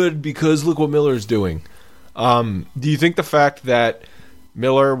be good because look what Miller's doing. Do you think the fact that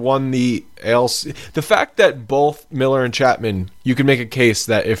Miller won the fact that both Miller and Chapman, you can make a case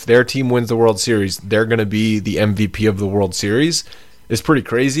that if their team wins the World Series, they're going to be the MVP of the World Series, is pretty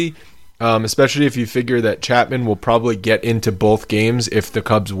crazy. Especially if you figure that Chapman will probably get into both games if the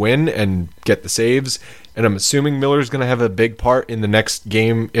Cubs win and get the saves. And I'm assuming Miller's going to have a big part in the next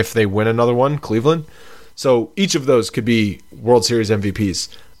game if they win another one, Cleveland. So each of those could be World Series MVPs.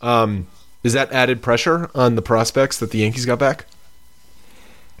 Is that added pressure on the prospects that the Yankees got back?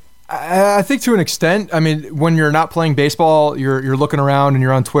 I think to an extent. I mean, when you're not playing baseball, you're looking around and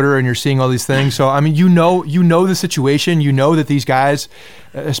you're on Twitter and you're seeing all these things. So I mean, you know the situation. You know that these guys,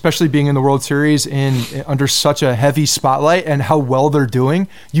 especially being in the World Series under such a heavy spotlight and how well they're doing,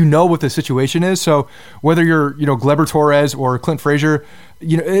 you know what the situation is. So whether you're Gleyber Torres or Clint Frazier,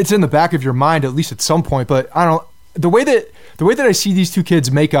 it's in the back of your mind at least at some point. But I don't. The way that I see these two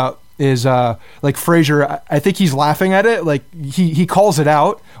kids make up is like Frazier, I think he's laughing at it. Like he calls it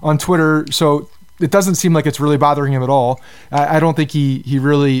out on Twitter, so it doesn't seem like it's really bothering him at all. I don't think he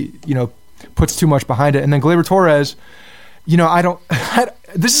really puts too much behind it. And then Gleyber Torres,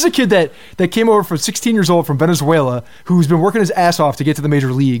 this is a kid that came over from 16 years old from Venezuela who's been working his ass off to get to the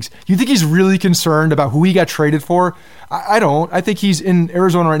major leagues. You think he's really concerned about who he got traded for? I don't. I think he's in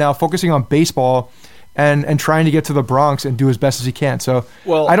Arizona right now focusing on baseball and trying to get to the Bronx and do as best as he can. So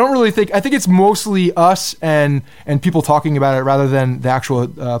I don't really think – I think it's mostly us and people talking about it rather than the actual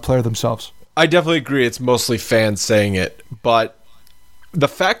player themselves. I definitely agree it's mostly fans saying it. But the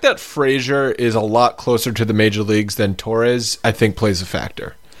fact that Frazier is a lot closer to the major leagues than Torres, I think plays a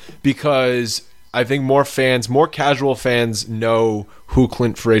factor. Because I think more casual fans know who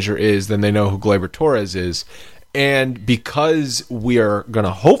Clint Frazier is than they know who Gleyber Torres is. And because we are going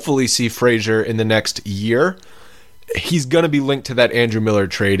to hopefully see Frazier in the next year, he's going to be linked to that Andrew Miller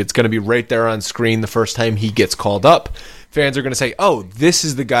trade. It's going to be right there on screen the first time he gets called up. Fans are going to say, oh, this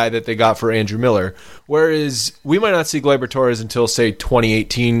is the guy that they got for Andrew Miller. Whereas we might not see Gleyber Torres until, say,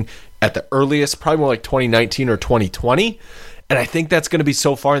 2018 at the earliest, probably more like 2019 or 2020. And I think that's going to be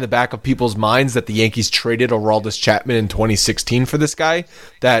so far in the back of people's minds that the Yankees traded Aroldis Chapman in 2016 for this guy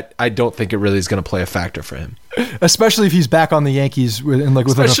that I don't think it really is going to play a factor for him. Especially if he's back on the Yankees within a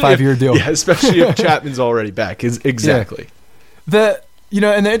 5-year deal. Yeah, especially if Chapman's already back. Exactly. Yeah.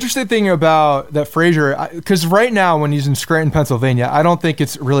 And the interesting thing about that Frazier, because right now when he's in Scranton, Pennsylvania, I don't think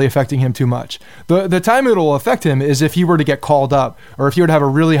it's really affecting him too much. The time it will affect him is if he were to get called up, or if he were to have a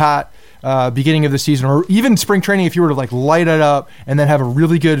really hot beginning of the season, or even spring training, if you were to like light it up and then have a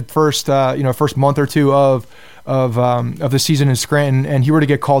really good first month or two of the season in Scranton, and he were to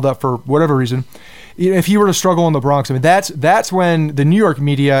get called up for whatever reason, if he were to struggle in the Bronx, I mean that's when the New York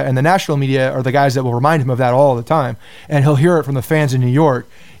media and the national media are the guys that will remind him of that all the time, and he'll hear it from the fans in New York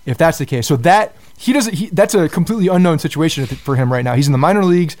if that's the case. So that that's a completely unknown situation for him right now. He's in the minor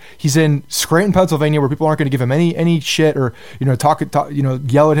leagues. He's in Scranton, Pennsylvania, where people aren't going to give him any shit or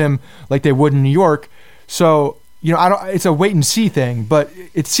yell at him like they would in New York. So it's a wait and see thing. But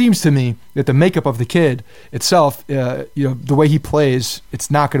it seems to me that the makeup of the kid itself, the way he plays,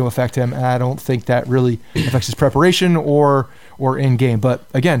 it's not going to affect him, and I don't think that really affects his preparation or in game. But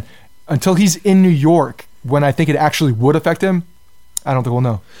again, until he's in New York, when I think it actually would affect him, I don't think we'll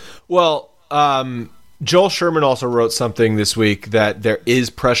know. Well. Joel Sherman also wrote something this week that there is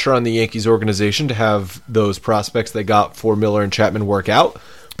pressure on the Yankees organization to have those prospects they got for Miller and Chapman work out.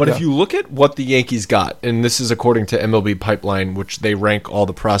 But if you look at what the Yankees got, and this is according to MLB Pipeline, which they rank all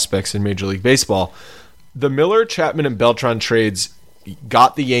the prospects in Major League Baseball, the Miller, Chapman, and Beltran trades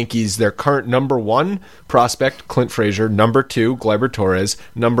got the Yankees their current number 1 prospect, Clint Frazier, number 2, Gleyber Torres,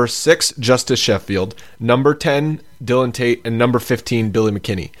 number 6, Justice Sheffield, number 10, Dylan Tate, and number 15, Billy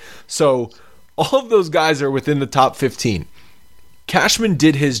McKinney. So all of those guys are within the top 15. Cashman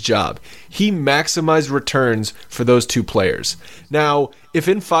did his job. He maximized returns for those 2 players. Now, if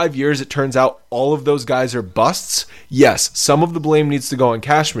in 5 years it turns out all of those guys are busts, yes, some of the blame needs to go on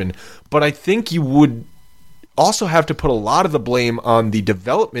Cashman, but I think you would also have to put a lot of the blame on the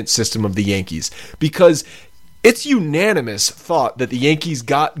development system of the Yankees, because it's unanimous thought that the Yankees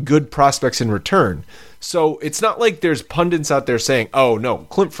got good prospects in return. So it's not like there's pundits out there saying, oh no,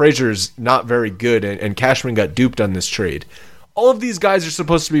 Clint Frazier's not very good and Cashman got duped on this trade. All of these guys are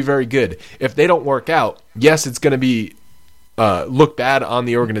supposed to be very good. If they don't work out, yes, it's going to be look bad on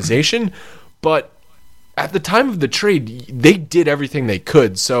the organization, but at the time of the trade, they did everything they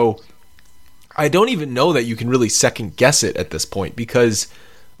could. So I don't even know that you can really second guess it at this point, because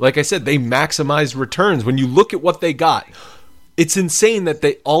like I said, they maximized returns. When you look at what they got, it's insane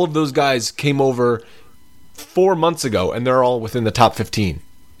that all of those guys came over 4 months ago and they're all within the top 15.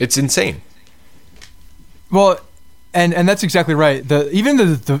 It's insane. Well, and that's exactly right. Even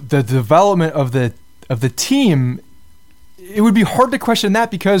the development of the team, it would be hard to question that,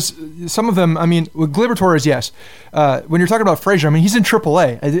 because some of them, I mean, with Gleyber Torres, yes. When you're talking about Frazier, I mean, he's in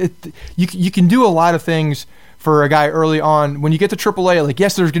AAA. You can do a lot of things for a guy early on. When you get to AAA, like,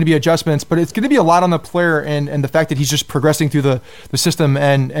 yes, there's going to be adjustments, but it's going to be a lot on the player and the fact that he's just progressing through the system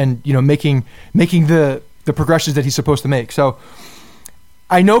and making the progressions that he's supposed to make. So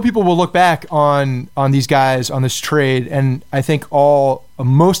I know people will look back on these guys, on this trade, and I think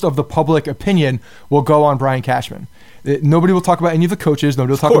most of the public opinion will go on Brian Cashman. Nobody will talk about any of the coaches.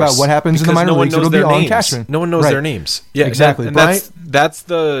 Nobody will talk about what happens in the minor leagues. It'll be on Cashman. No one knows their names. Yeah, exactly. And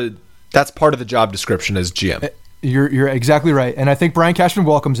that's part of the job description as GM. You're exactly right, and I think Brian Cashman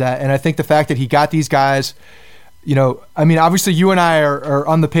welcomes that. And I think the fact that he got these guys, I mean, obviously you and I are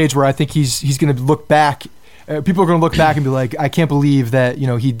on the page where I think he's going to look back. People are going to look back and be like, I can't believe that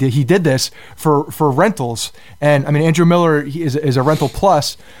he did this for rentals. And I mean, Andrew Miller is a rental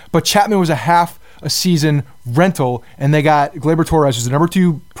plus, but Chapman was a half a season rental, and they got Gleyber Torres, who's the number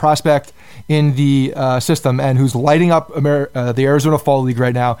 2 prospect in the system and who's lighting up the Arizona Fall League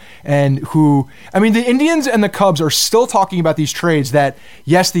right now, and who, I mean, the Indians and the Cubs are still talking about these trades that,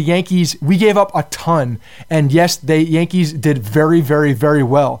 yes, the Yankees, we gave up a ton, and yes, the Yankees did very, very, very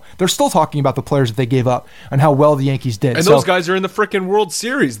well. They're still talking about the players that they gave up and how well the Yankees did. And those guys are in the freaking World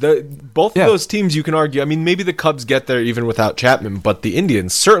Series. Both of those teams, you can argue, I mean, maybe the Cubs get there even without Chapman, but the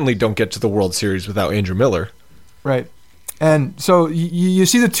Indians certainly don't get to the World Series without Andrew Miller. Right. And so you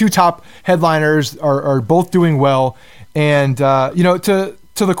see the 2 top headliners are both doing well. And, to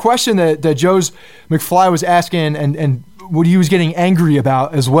the question that Joe's McFly was asking and what he was getting angry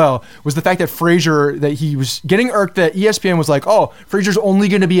about as well was the fact that Frazier, that he was getting irked that ESPN was like, oh, Frazier's only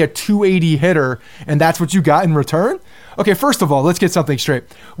going to be a 280 hitter and that's what you got in return? Okay, first of all, let's get something straight.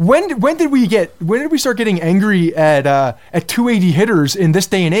 When did we start getting angry at 280 hitters in this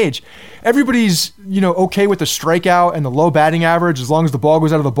day and age? Everybody's okay with the strikeout and the low batting average as long as the ball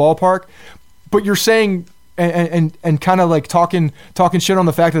goes out of the ballpark. But you're saying and kind of like talking shit on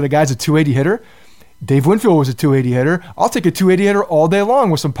the fact that a guy's a 280 hitter. Dave Winfield was a 280 hitter. I'll take a 280 hitter all day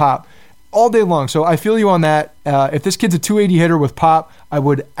long with some pop. All day long. So I feel you on that. If this kid's a 280 hitter with pop, I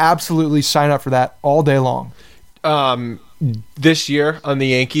would absolutely sign up for that all day long. This year on the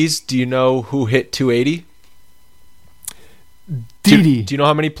Yankees, do you know who hit 280? Didi. Do you know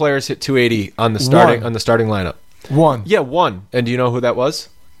how many players hit 280 on the starting lineup? One. Yeah, one. And do you know who that was?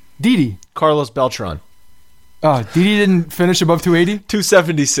 Didi. Carlos Beltran. Didi didn't finish above 280?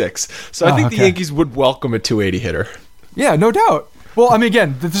 276. So I think the Yankees would welcome a 280 hitter. Yeah, no doubt. Well, I mean,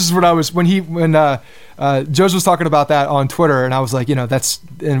 again, this is what I was when Joe's was talking about that on Twitter, and I was like,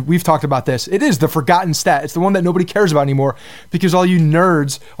 and we've talked about this. It is the forgotten stat. It's the one that nobody cares about anymore because all you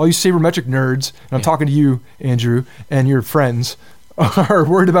nerds, all you sabermetric nerds, and I'm talking to you, Andrew, and your friends, are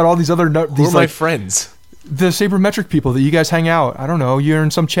worried about all these other Who are my friends? The sabermetric people that you guys hang out. I don't know. You're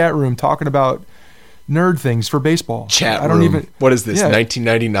in some chat room talking about nerd things for baseball. Chat room. What is this?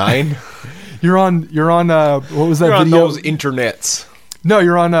 1999. You're on. What was that you're video? On those internets. No,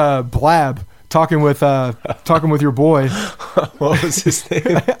 you're on Blab talking with your boy. What was his name?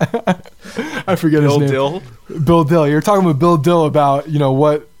 I forget his name. Dill. Bill Dill. You're talking with Bill Dill about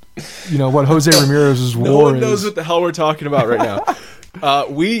what Jose Ramirez's war is. No one knows what the hell we're talking about right now.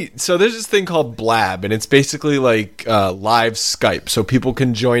 So there's this thing called Blab, and it's basically like live Skype, so people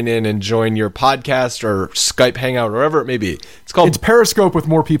can join in and join your podcast or Skype hangout, or whatever it may be. It's Periscope with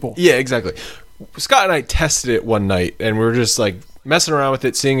more people. Yeah, exactly. Scott and I tested it one night, and we were just like messing around with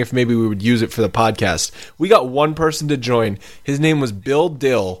it, seeing if maybe we would use it for the podcast. We got one person to join. His name was Bill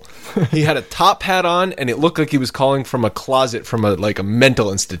Dill. He had a top hat on, and it looked like he was calling from a closet from a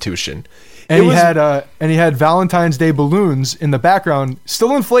mental institution. And he had Valentine's Day balloons in the background,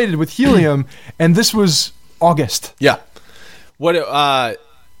 still inflated with helium, and this was August. Yeah. We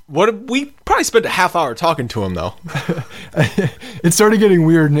probably spent a half hour talking to him though. It started getting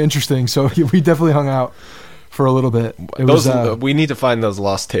weird and interesting, so we definitely hung out for a little bit. We need to find those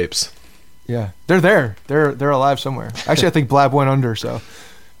lost tapes. Yeah, they're there. They're alive somewhere. Actually, I think Blab went under, so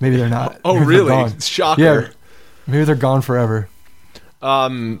maybe they're not. Oh, maybe really? Shocker. Yeah, maybe they're gone forever.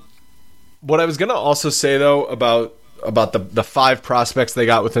 What I was gonna also say though about the 5 prospects they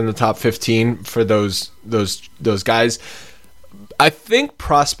got within the top 15 for those guys, I think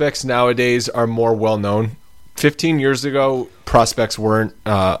prospects nowadays are more well known. 15 years ago, prospects weren't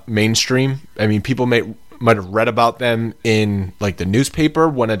mainstream. I mean, people might have read about them in the newspaper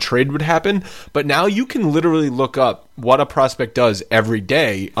when a trade would happen, but now you can literally look up what a prospect does every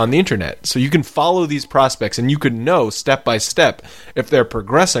day on the internet. So you can follow these prospects and you can know step by step if they're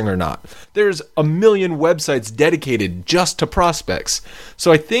progressing or not. There's a million websites dedicated just to prospects.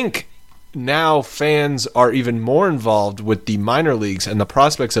 So I think now fans are even more involved with the minor leagues and the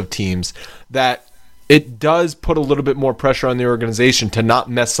prospects of teams, that it does put a little bit more pressure on the organization to not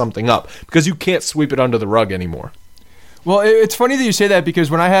mess something up, because you can't sweep it under the rug anymore. Well, it's funny that you say that,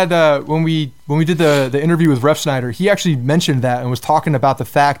 because when I had when we did the interview with Ref Snyder, he actually mentioned that and was talking about the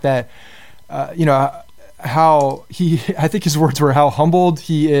fact that how I think his words were how humbled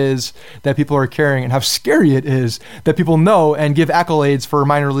he is that people are caring, and how scary it is that people know and give accolades for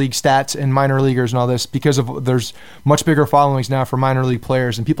minor league stats and minor leaguers and all this, because there's much bigger followings now for minor league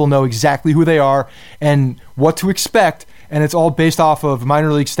players, and people know exactly who they are and what to expect. And it's all based off of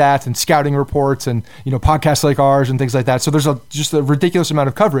minor league stats and scouting reports and podcasts like ours and things like that. So there's just a ridiculous amount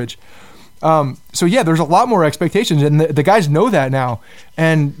of coverage. So yeah, there's a lot more expectations, and the guys know that now,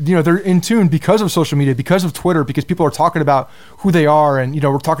 and they're in tune because of social media, because of Twitter, because people are talking about who they are, and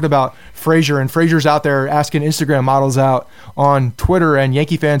we're talking about Frazier, and Frazier's out there asking Instagram models out on Twitter, and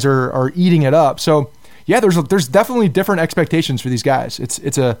Yankee fans are eating it up. So yeah, there's definitely different expectations for these guys.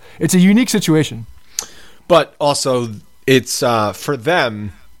 It's a unique situation, but also it's for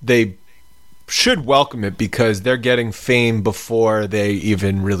them, they should welcome it, because they're getting fame before they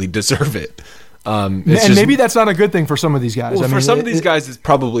even really deserve it. And maybe that's not a good thing for some of these guys. Well, for some of these guys, it's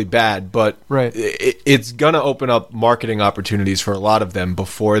probably bad, but right. It's going to open up marketing opportunities for a lot of them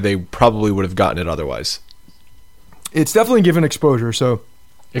before they probably would have gotten it otherwise. It's definitely given exposure. So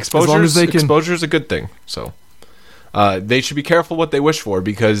exposure is a good thing. So they should be careful what they wish for,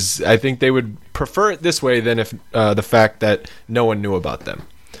 because I think they would prefer it this way than if the fact that no one knew about them.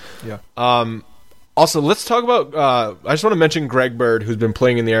 Yeah. Also, let's talk about I just want to mention Greg Bird, who's been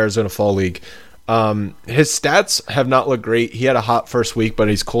playing in the Arizona Fall League. His stats have not looked great. He had a hot first week, but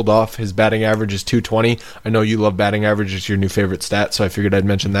he's cooled off. His batting average is .220. I know you love batting average. It's your new favorite stat, so I figured I'd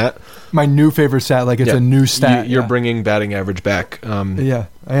mention that. My new favorite stat, it's a new stat. You're bringing batting average back. Yeah,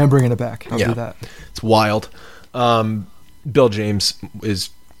 I am bringing it back. I'll do that. It's wild. Bill James is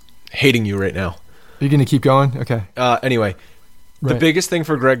hating you right now. You're going to keep going? Okay. Anyway, the biggest thing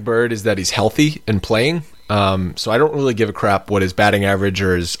for Greg Bird is that he's healthy and playing. So I don't really give a crap what his batting average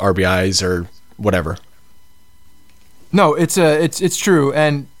or his RBIs or whatever. No, it's true,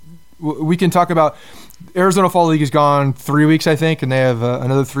 and we can talk about Arizona Fall League is gone 3 weeks, I think, and they have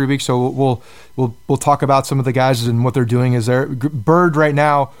another 3 weeks. So we'll talk about some of the guys and what they're doing. Is there Bird right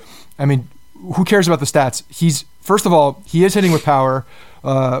now? I mean, who cares about the stats? First of all, he is hitting with power,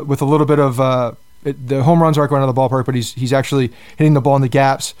 with a little bit of the home runs aren't going out of the ballpark, but he's actually hitting the ball in the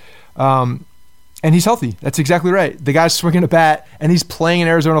gaps, and he's healthy. That's exactly right. The guy's swinging a bat, and he's playing in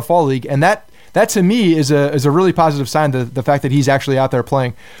Arizona Fall League, and that to me is a really positive sign. The fact that he's actually out there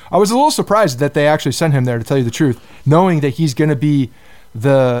playing. I was a little surprised that they actually sent him there, to tell you the truth, knowing that he's going to be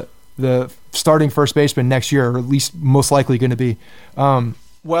the starting first baseman next year, or at least most likely going to be. So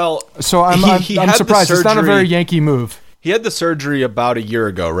I'm surprised. It's not a very Yankee move. He had the surgery about a year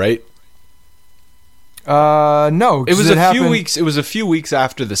ago, right? No, it was a few weeks. It was a few weeks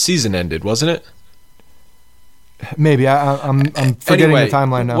after the season ended, wasn't it? Maybe I'm forgetting the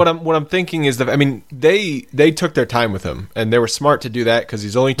timeline now. What I'm thinking is that, I mean, they took their time with him, and they were smart to do that because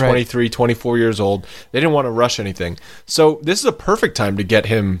he's only 23, 24 years old. They didn't want to rush anything. So this is a perfect time to get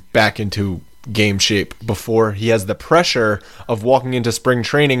him back into game shape before he has the pressure of walking into spring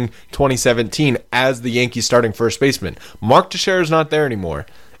training 2017 as the Yankees starting first baseman. Mark Teixeira is not there anymore.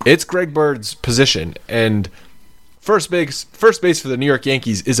 It's Greg Bird's position, and first base for the New York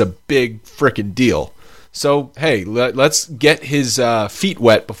Yankees is a big frickin' deal. So, hey, let's get his feet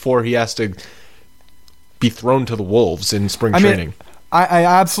wet before he has to be thrown to the wolves in spring training. I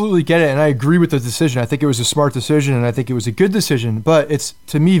absolutely get it, and I agree with the decision. I think it was a smart decision, and I think it was a good decision, but it's,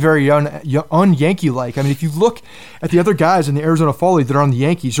 to me, very un-Yankee-like. I mean, if you look at the other guys in the Arizona Fall League that are on the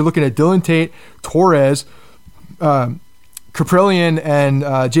Yankees, you're looking at Dylan Tate, Torres, Caprillion, and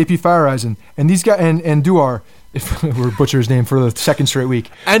JP Fireisen, and these guys, and Duar, if we're butcher his name for the second straight week.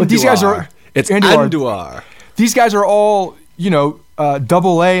 But these guys are... It's Andujar. These guys are all,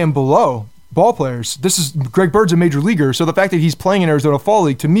 double A and below ball players. This is Greg Bird's a major leaguer, so the fact that he's playing in Arizona Fall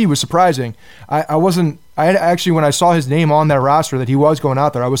League to me was surprising. I actually, when I saw his name on that roster that he was going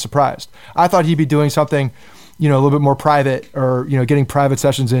out there, I was surprised. I thought he'd be doing something, a little bit more private, or getting private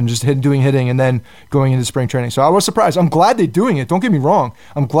sessions in, just doing hitting, and then going into spring training. So I was surprised. I'm glad they're doing it. Don't get me wrong.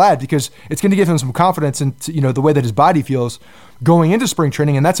 I'm glad, because it's going to give him some confidence in the way that his body feels going into spring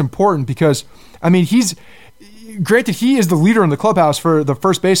training, and that's important because, I mean, granted, he is the leader in the clubhouse for the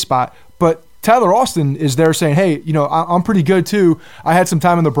first base spot, but Tyler Austin is there saying, hey, I'm pretty good too. I had some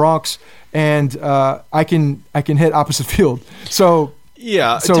time in the Bronx, and I can hit opposite field. So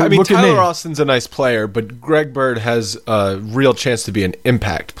yeah, I mean, Tyler Austin's a nice player, but Greg Bird has a real chance to be an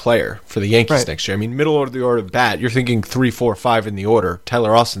impact player for the Yankees next year. I mean, middle of the order bat, you're thinking 3, 4, 5 in the order.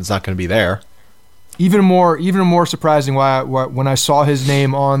 Tyler Austin's not going to be there. Even more surprising when I saw his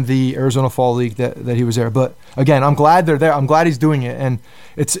name on the Arizona Fall League that he was there. But again, I'm glad they're there. I'm glad he's doing it, and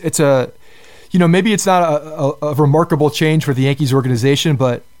it's a, maybe it's not a remarkable change for the Yankees organization,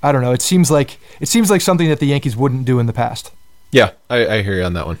 but I don't know. It seems like something that the Yankees wouldn't do in the past. Yeah, I hear you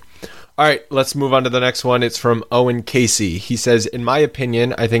on that one. All right, let's move on to the next one. It's from Owen Casey. He says, in my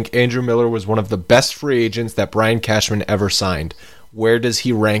opinion, I think Andrew Miller was one of the best free agents that Brian Cashman ever signed. Where does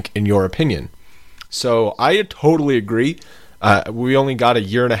he rank in your opinion? So I totally agree. We only got a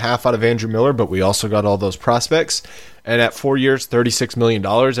year and a half out of Andrew Miller, but we also got all those prospects. And at 4 years, $36 million,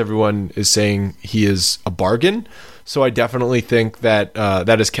 everyone is saying he is a bargain. So I definitely think that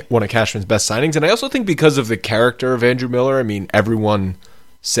that is one of Cashman's best signings. And I also think because of the character of Andrew Miller, I mean, everyone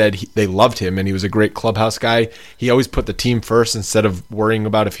said they loved him and he was a great clubhouse guy. He always put the team first instead of worrying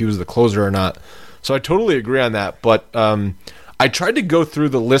about if he was the closer or not. So I totally agree on that. But I tried to go through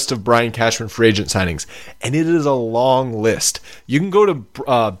the list of Brian Cashman free agent signings, and it is a long list. You can go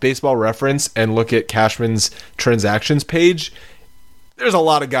to Baseball Reference and look at Cashman's transactions page. There's a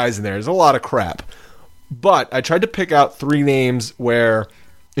lot of guys in there. There's a lot of crap. But I tried to pick out 3 names where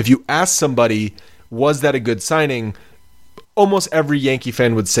if you ask somebody, was that a good signing, almost every Yankee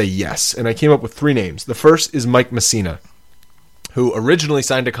fan would say yes. And I came up with 3 names. The first is Mike Messina, who originally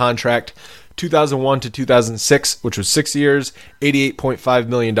signed a contract 2001 to 2006, which was 6 years, $88.5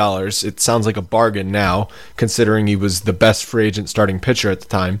 million. It sounds like a bargain now, considering he was the best free agent starting pitcher at the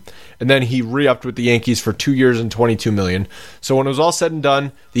time. And then he re-upped with the Yankees for 2 years and $22 million. So when it was all said and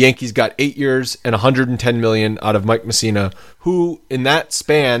done, the Yankees got 8 years and $110 million out of Mike Messina, who in that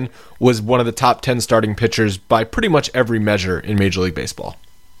span was one of the top 10 starting pitchers by pretty much every measure in Major League Baseball.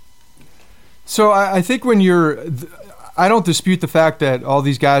 So I think when I don't dispute the fact that all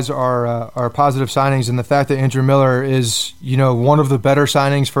these guys are positive signings, and the fact that Andrew Miller is, one of the better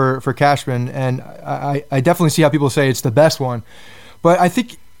signings for Cashman, and I definitely see how people say it's the best one. But I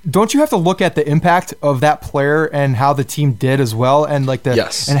think, don't you have to look at the impact of that player and how the team did as well, and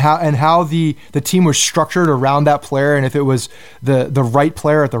yes. and how the team was structured around that player, and if it was the right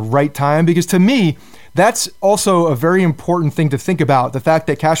player at the right time? Because to me, that's also a very important thing to think about, the fact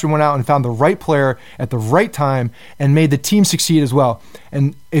that Cashman went out and found the right player at the right time and made the team succeed as well.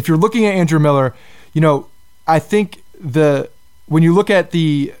 And if you're looking at Andrew Miller, I think when you look at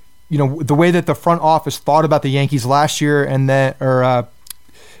the way that the front office thought about the Yankees last year and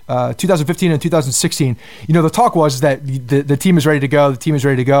 2015 and 2016, the talk was that the team is ready to go. The team is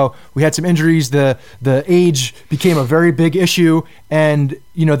ready to go. We had some injuries. The age became a very big issue. And,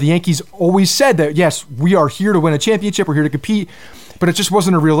 the Yankees always said that, yes, we are here to win a championship. We're here to compete. But it just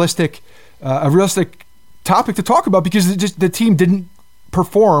wasn't a realistic topic to talk about because the team didn't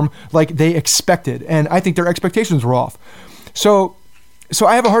perform like they expected. And I think their expectations were off. So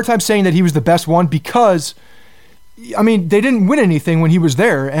I have a hard time saying that he was the best one because, they didn't win anything when he was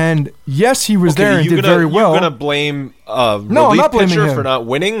there. And yes, he was there and did very well. You're going to blame relief pitcher for not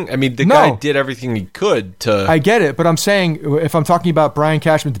winning? The guy did everything he could to... I get it, but I'm saying if I'm talking about Brian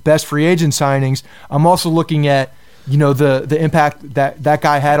Cashman's best free agent signings, I'm also looking at the impact that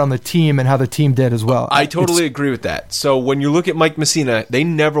guy had on the team and how the team did as well. I totally agree with that. So when you look at Mike Mussina, they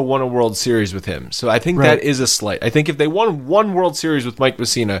never won a World Series with him. So I think that is a slight. I think if they won one World Series with Mike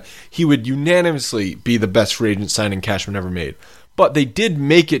Mussina, he would unanimously be the best free agent signing Cashman ever made. But they did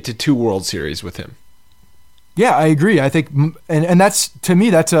make it to 2 World Series with him. Yeah, I agree. I think, and that's, to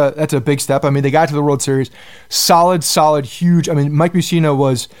me, that's a big step. They got to the World Series, solid, huge. Mike Mussina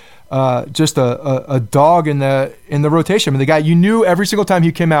was just a dog in the rotation. The guy, you knew every single time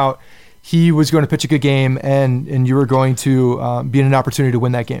he came out, he was going to pitch a good game, and you were going to be in an opportunity to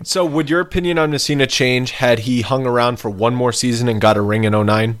win that game. So would your opinion on Mussina change had he hung around for one more season and got a ring in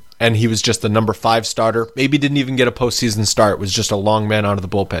 2009, and he was just the number 5 starter, maybe didn't even get a postseason start, was just a long man out of the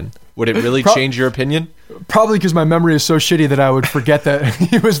bullpen? Would it really change your opinion? Probably because my memory is so shitty that I would forget that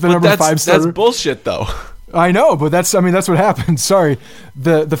he was the number 5 starter. That's bullshit, though. I know, but that's what happened. Sorry.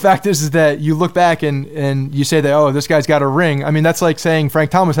 The fact is that you look back and you say that, oh, this guy's got a ring. That's like saying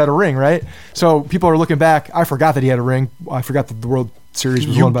Frank Thomas had a ring, right? So people are looking back. I forgot that he had a ring. I forgot that the World Series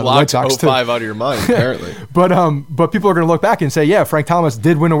was won by the White Sox too. You blocked 05 out of your mind, apparently. But people are going to look back and say, yeah, Frank Thomas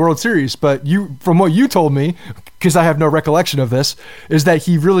did win a World Series. But from what you told me, because I have no recollection of this, is that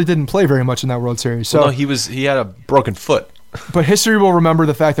he really didn't play very much in that World Series. So no, he had a broken foot. But history will remember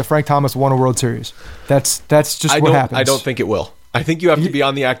the fact that Frank Thomas won a World Series. That's just what happens. I don't think it will. I think you have to be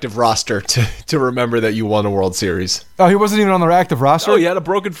on the active roster to remember that you won a World Series. Oh, he wasn't even on the active roster? Oh, he had a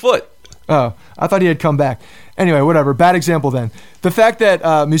broken foot. Oh, I thought he had come back. Anyway, whatever. Bad example then. The fact that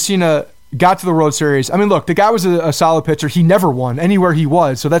Mussina got to the World Series. Look, the guy was a solid pitcher. He never won anywhere he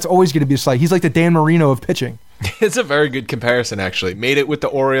was, so that's always going to be a slight. He's like the Dan Marino of pitching. It's a very good comparison, actually. Made it with the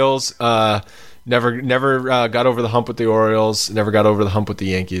Orioles. Never got over the hump with the Orioles. Never got over the hump with the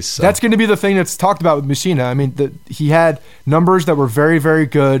Yankees. So. That's going to be the thing that's talked about with Mussina. He had numbers that were very, very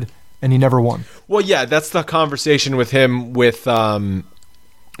good, and he never won. Well, yeah, that's the conversation with him with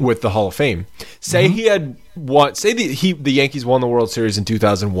the Hall of Fame. Say he had won. Say the Yankees won the World Series in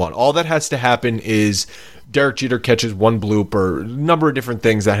 2001. All that has to happen is Derek Jeter catches one bloop, or a number of different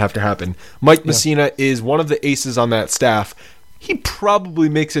things that have to happen. Mike Mussina is one of the aces on that staff. He probably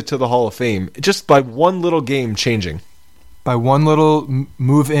makes it to the Hall of Fame just by one little game changing. By one little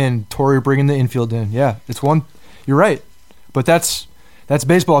move in, Torrey bringing the infield in. Yeah, it's one. You're right, but that's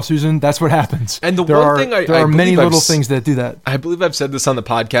baseball, Susan. That's what happens. And there are many little things that do that. I believe I've said this on the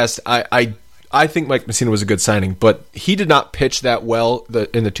podcast. I think Mike Mussina was a good signing, but he did not pitch that well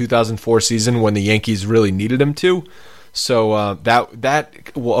in the 2004 season when the Yankees really needed him to. So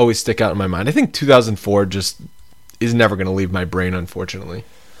that will always stick out in my mind. I think 2004 just is never going to leave my brain, unfortunately.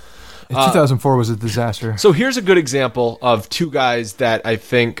 2004 was a disaster. So here's a good example of 2 guys that I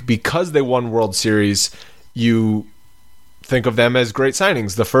think, because they won World Series, you think of them as great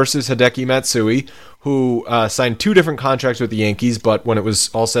signings. The first is Hideki Matsui, who signed 2 different contracts with the Yankees, but when it was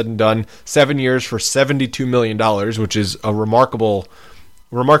all said and done, 7 years for $72 million, which is a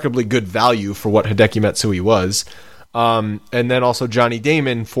remarkably good value for what Hideki Matsui was. And then also Johnny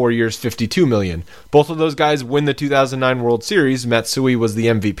Damon, 4 years, $52 million. Both of those guys win the 2009 World Series. Matsui was the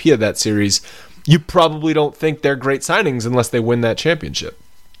MVP of that series. You probably don't think they're great signings unless they win that championship.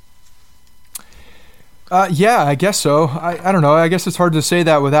 Yeah, I guess so. I don't know. I guess it's hard to say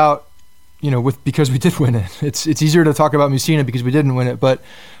that without, because we did win it. It's easier to talk about Mussina because we didn't win it. But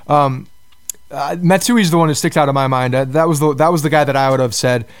Matsui's the one that sticks out in my mind. That was the guy that I would have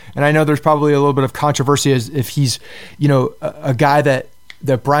said. And I know there's probably a little bit of controversy as if he's, a guy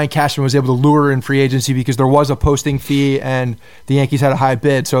that Brian Cashman was able to lure in free agency because there was a posting fee and the Yankees had a high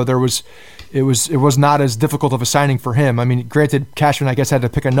bid. So it was not as difficult of a signing for him. I mean, granted, Cashman, I guess, had to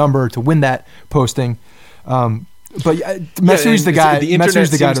pick a number to win that posting. But Matsui's the guy. The internet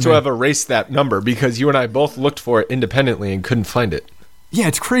seems to have erased that number because you and I both looked for it independently and couldn't find it. Yeah,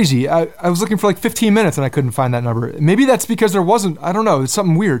 it's crazy. I was looking for like 15 minutes and I couldn't find that number. Maybe that's because there wasn't. I don't know. It's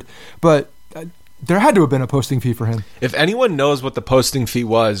something weird. But there had to have been a posting fee for him. If anyone knows what the posting fee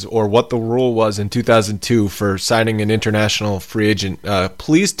was or what the rule was in 2002 for signing an international free agent,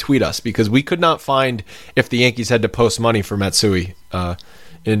 please tweet us because we could not find if the Yankees had to post money for Matsui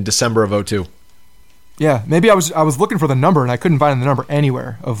in December of 2002. Yeah, maybe I was looking for the number and I couldn't find the number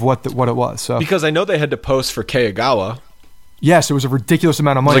anywhere of what it was. So because I know they had to post for Keiagawa. Yes, it was a ridiculous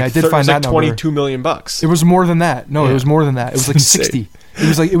amount of money. I did find that number. $22 million. It was more than that. No, It was more than that. It was like 60.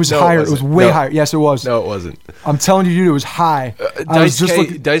 It was higher. It was way higher. Yes, it was. No, it wasn't. I'm telling you, dude, it was high.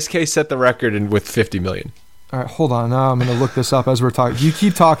 Dice K set the record with $50 million. All right, hold on. Now I'm going to look this up as we're talking. You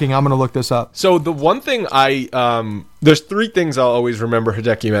keep talking. I'm going to look this up. So the one thing there's three things I'll always remember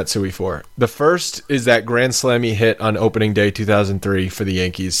Hideki Matsui for. The first is that grand slam he hit on opening day 2003 for the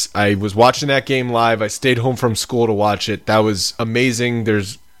Yankees. I was watching that game live. I stayed home from school to watch it. That was amazing.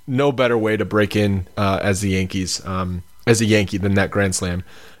 There's no better way to break in as the Yankees, as a Yankee than that grand slam.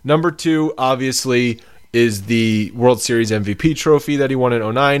 Number two, obviously, is the World Series MVP trophy that he won in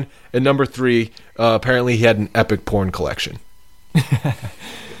 2009. And number three, apparently he had an epic porn collection.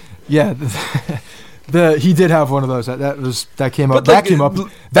 Yeah, he did have one of those. That came up.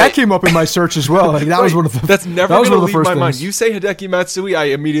 That came up in my search as well. Like, that was one of the. That's never going to leave my mind. You say Hideki Matsui, I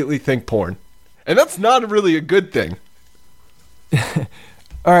immediately think porn, and that's not really a good thing.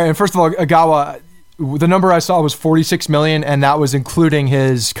 All right, and first of all, Agawa. The number I saw was $46 million, and that was including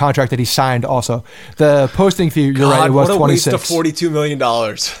his contract that he signed. Also, the posting fee. You're right. It was 26. What a waste of $42 million.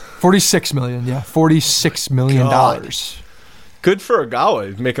 $46 million. Yeah, $46 million. Good for Agawa.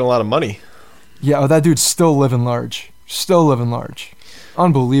 He's making a lot of money. Yeah, that dude's still living large.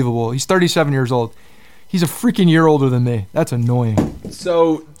 Unbelievable. He's 37 years old. He's a freaking year older than me. That's annoying.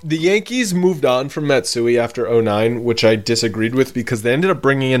 So the Yankees moved on from Matsui after 2009, which I disagreed with because they ended up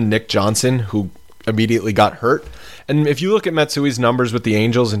bringing in Nick Johnson, who immediately got hurt. And if you look at Matsui's numbers with the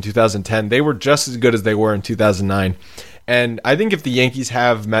Angels in 2010, they were just as good as they were in 2009. And I think if the Yankees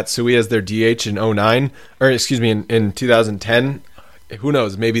have Matsui as their DH in 2010, who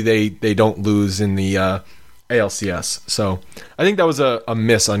knows? Maybe they don't lose in the ALCS. So I think that was a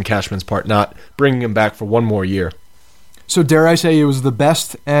miss on Cashman's part, not bringing him back for one more year. So dare I say it was the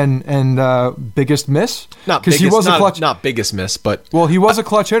best and biggest miss? Not biggest, he was a clutch. Not biggest miss, but he was a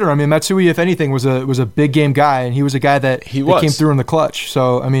clutch hitter. I mean, Matsui, if anything, was a big game guy, and he was a guy that came through in the clutch.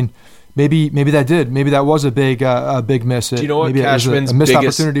 So I mean, maybe that was a big miss. Do you know what maybe Cashman's a missed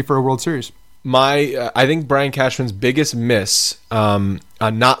opportunity for a World Series? I think Brian Cashman's biggest miss on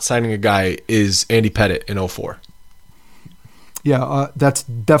not signing a guy is Andy Pettitte in 2004. Yeah, that's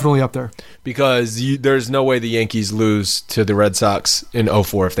definitely up there. Because there's no way the Yankees lose to the Red Sox in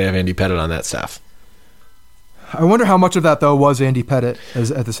 2004 if they have Andy Pettitte on that staff. I wonder how much of that, though, was Andy Pettitte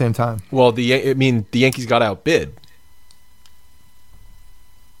at the same time. Well, the Yankees got outbid.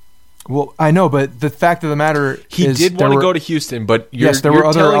 Well, I know, but the fact of the matter is... He did want to go to Houston, but you're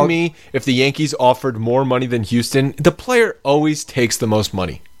telling me if the Yankees offered more money than Houston, the player always takes the most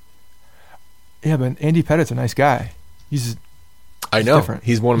money. Yeah, but Andy Pettitte's a nice guy. I know. Different.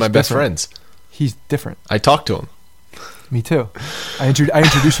 He's one of my best friends. He's different. I talked to him. Me too. I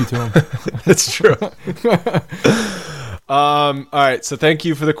introduced you to him. That's true. All right. So thank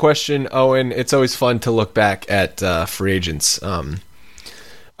you for the question, Owen. It's always fun to look back at free agents. All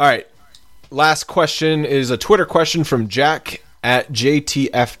right. Last question is a Twitter question from Jack at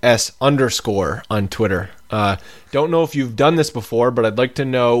JTFS_ on Twitter. Don't know if you've done this before, but I'd like to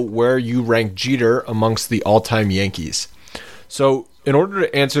know where you rank Jeter amongst the all-time Yankees. So in order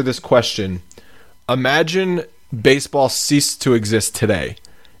to answer this question, imagine baseball ceased to exist today,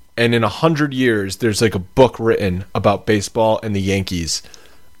 and in 100 years, there's like a book written about baseball and the Yankees.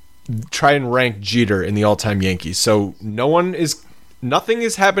 Try and rank Jeter in the all-time Yankees. So nothing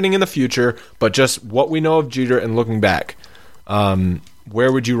is happening in the future, but just what we know of Jeter and looking back.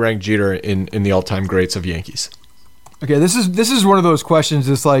 Where would you rank Jeter in the all-time greats of Yankees? Okay, this is one of those questions.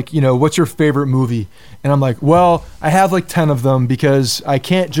 It's like, what's your favorite movie? And I'm like, well, I have like 10 of them because I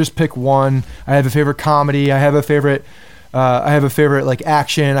can't just pick one. I have a favorite comedy. I have a favorite like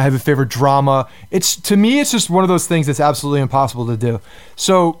action. I have a favorite drama. To me, it's just one of those things that's absolutely impossible to do.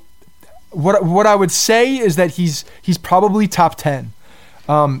 So what I would say is that he's probably top 10.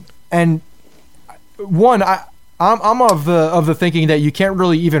 And one, I'm of the thinking that you can't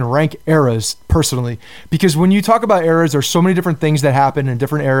really even rank eras personally, because when you talk about eras, there's so many different things that happen in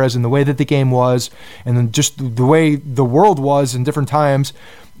different eras, and the way that the game was, and then just the way the world was in different times.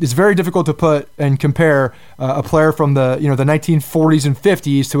 It's very difficult to put and compare a player from the 1940s and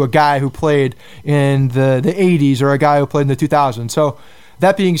 50s to a guy who played in the 80s or a guy who played in the 2000s. So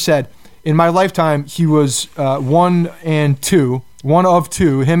that being said, in my lifetime, he was one of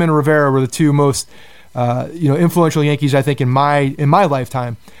two. Him and Rivera were the two most influential Yankees, I think, in my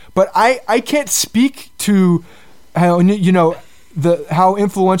lifetime. But I can't speak to how how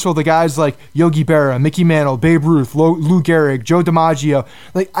influential the guys like Yogi Berra, Mickey Mantle, Babe Ruth, Lou Gehrig, Joe DiMaggio.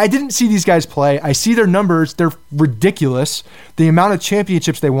 Like, I didn't see these guys play. I see their numbers; they're ridiculous. The amount of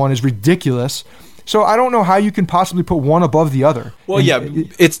championships they won is ridiculous. So I don't know how you can possibly put one above the other. Well,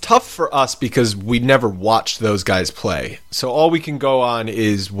 it's tough for us because we never watched those guys play. So all we can go on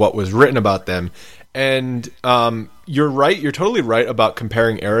is what was written about them. And you're right. You're totally right about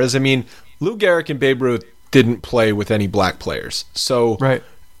comparing eras. I mean, Lou Gehrig and Babe Ruth didn't play with any black players. So right.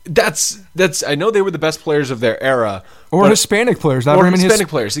 That's I know they were the best players of their era. Or Hispanic players. Not or very many Hispanic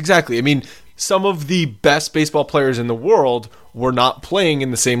players, exactly. I mean, some of the best baseball players in the world were not playing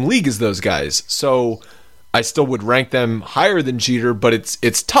in the same league as those guys. So I still would rank them higher than Jeter, but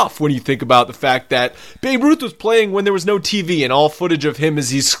it's tough when you think about the fact that Babe Ruth was playing when there was no TV, and all footage of him is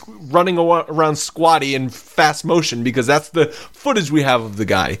he's running around squatty in fast motion, because that's the footage we have of the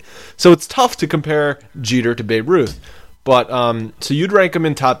guy. So it's tough to compare Jeter to Babe Ruth. But so you'd rank him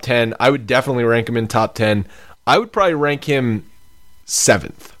in top 10. I would definitely rank him in top 10. I would probably rank him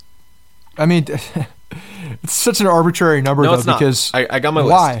 7th. I mean, it's such an arbitrary number, no, though, it's not. because I got my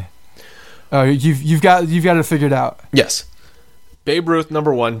why? list. You've got it figured out. Yes. Babe Ruth,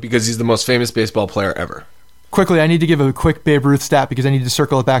 number 1, because he's the most famous baseball player ever. Quickly, I need to give a quick Babe Ruth stat because I need to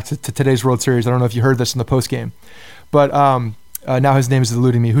circle it back to today's World Series. I don't know if you heard this in the post game, but now his name is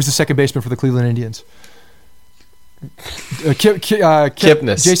eluding me. Who's the second baseman for the Cleveland Indians?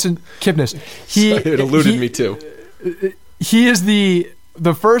 Kipnis. Jason Kipnis. It eluded me too. He is the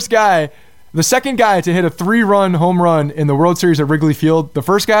first guy, the second guy to hit a 3-run home run in the World Series at Wrigley Field. The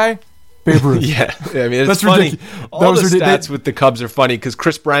first guy, Babe Ruth. Yeah, I mean, it's That's funny. ridiculous. All the stats with the Cubs are funny because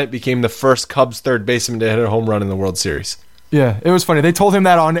Chris Bryant became the first Cubs third baseman to hit a home run in the World Series. Yeah, it was funny. They told him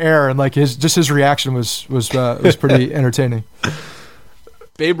that on air, and like his reaction was pretty entertaining.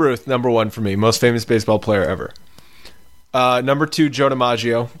 Babe Ruth, number 1 for me, most famous baseball player ever. Number 2, Joe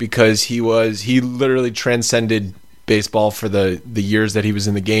DiMaggio, because he literally transcended baseball for the years that he was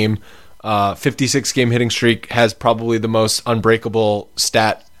in the game. 56 game hitting streak, has probably the most unbreakable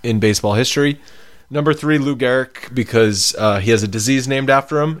stat in baseball history. Number 3, Lou Gehrig, because he has a disease named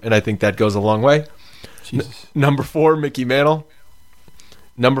after him, and I think that goes a long way. Number 4, Mickey Mantle.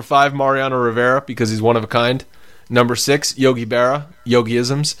 Number 5, Mariano Rivera, because he's one of a kind. Number 6, Yogi Berra,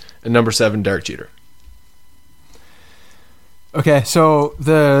 Yogiisms. And number 7, Derek Jeter. Okay, so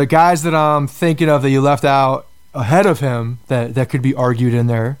the guys that I'm thinking of that you left out ahead of him that could be argued in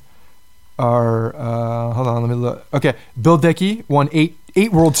there are hold on, let me look. Okay, Bill Dickey won eight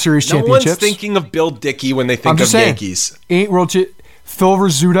World Series championships. No one's thinking of Bill Dickey when they think of Yankees. 8 Phil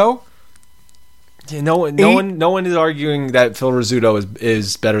Rizzuto. Yeah, no one is arguing that Phil Rizzuto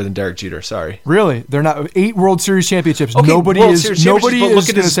is better than Derek Jeter. Sorry, really, they're not. 8 World Series championships. Okay, nobody World is Series going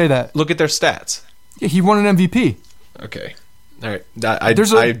to say that. Look at their stats. Yeah, he won an MVP. Okay, all right. I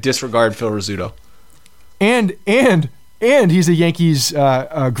disregard Phil Rizzuto. And he's a Yankees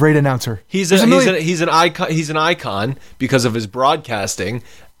great announcer. He's an icon. He's an icon because of his broadcasting.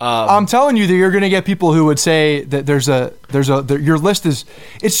 I'm telling you that you're going to get people who would say that your list is.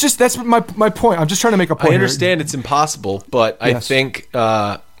 It's just that's my point. I'm just trying to make a point. I understand it's impossible, but yes. I think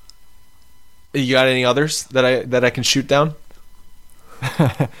you got any others that I can shoot down?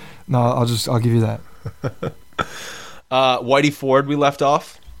 No, I'll give you that. Whitey Ford, we left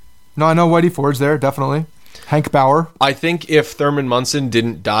off. No, I know Whitey Ford's there, definitely. Hank Bauer. I think if Thurman Munson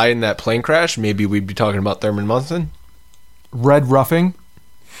didn't die in that plane crash, maybe we'd be talking about Thurman Munson. Red Ruffing.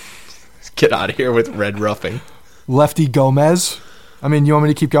 Get out of here with Red Ruffing. Lefty Gomez. I mean, you want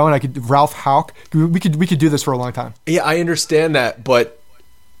me to keep going? Ralph Houck. We could do this for a long time. Yeah, I understand that, but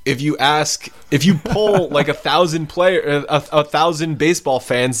if you poll like 1,000 baseball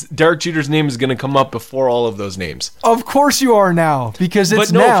fans, Derek Jeter's name is going to come up before all of those names. Of course you are now, because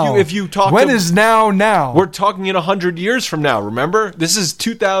it's now. If you talk, when is now? We're talking in 100 years from now. Remember, this is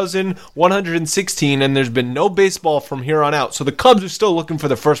 2116, and there's been no baseball from here on out. So the Cubs are still looking for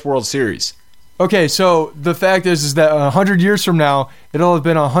the first World Series. Okay, so the fact is that 100 years from now, it'll have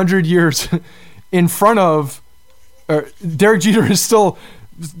been 100 years in front of. Derek Jeter is still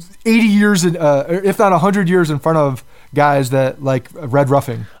 80 years, if not 100 years in front of guys that like red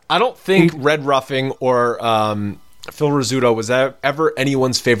roughing. I don't think red roughing or Phil Rizzuto was ever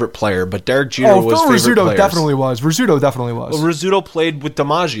anyone's favorite player, but Derek Jeter was Phil favorite Rizzuto players. definitely was. Rizzuto definitely was. Well, Rizzuto played with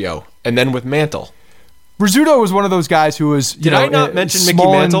DiMaggio and then with Mantle. Rizzuto was one of those guys who was. Did I not mention Mickey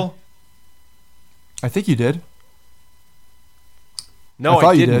Mantle? I think you did. No,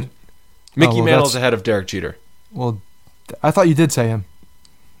 I didn't. You did. Mickey Mantle's ahead of Derek Jeter. Well, I thought you did say him.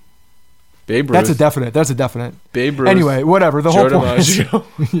 Babe Ruth. That's a definite. Babe Ruth. Anyway, whatever. The whole point is,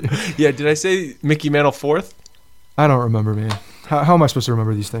 yeah, did I say Mickey Mantle fourth? I don't remember, man. How am I supposed to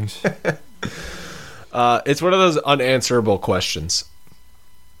remember these things? It's one of those unanswerable questions.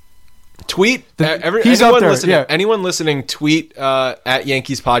 Tweet. He's anyone up there. Listening, Yeah. Anyone listening, tweet at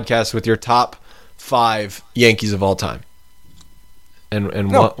Yankees Podcast with your top 5 Yankees of all time.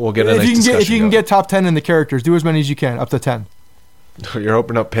 And we'll get a nice discussion if you can get top 10 in the characters, do as many as you can, up to 10. You're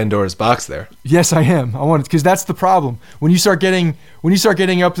opening up Pandora's box there. Yes, I am. I want it because that's the problem. When you start getting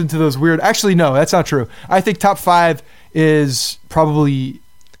up into those weird. Actually, no, that's not true. I think top 5 is probably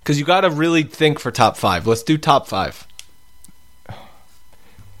because you got to really think for top 5. Let's do top 5.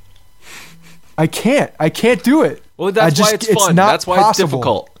 I can't do it. Well, that's why it's fun. That's why possible. it's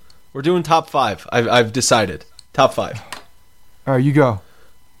difficult. We're doing top 5. I've decided. Top 5. All right, you go.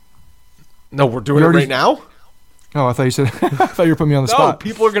 No, we're doing it right now? Oh, I thought you said. I thought you were putting me on the No, spot.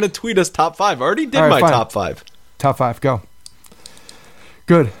 people are going to tweet us top 5. I already did my fine. top 5. Top 5, go.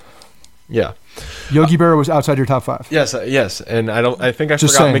 Good. Yeah. Yogi Berra was outside your top 5. Yes, and I think I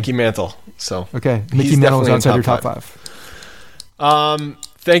Just forgot saying. Mickey Mantle. So okay, Mickey Mantle was outside your top 5.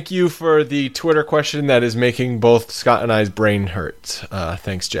 Thank you for the Twitter question that is making both Scott and I's brain hurt.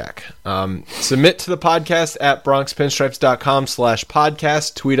 Thanks, Jack. Submit to the podcast at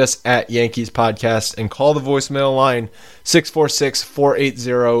bronxpinstripes.com/podcast. Tweet us at Yankees Podcast and call the voicemail line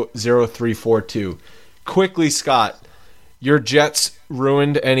 646-480-0342. Quickly, Scott, your Jets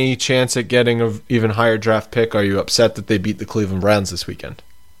ruined any chance at getting an even higher draft pick. Are you upset that they beat the Cleveland Browns this weekend?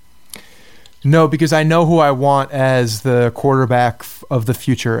 No, because I know who I want as the quarterback of the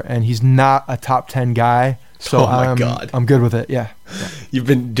future, and he's not a top 10 guy. So God. I'm good with it. Yeah. You've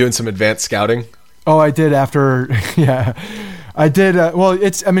been doing some advanced scouting? Oh, I did after. Yeah, I did. Well,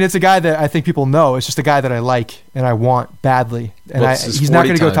 it's a guy that I think people know. It's just a guy that I like and I want badly, and he's not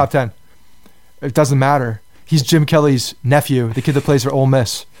going to go top 10. It doesn't matter. He's Jim Kelly's nephew, the kid that plays for Ole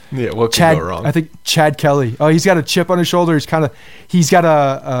Miss. Yeah, what could go wrong? I think Chad Kelly. Oh, he's got a chip on his shoulder. He's got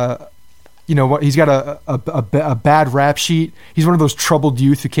a bad rap sheet. He's one of those troubled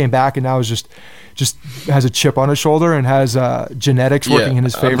youth who came back and now is just has a chip on his shoulder and has genetics working in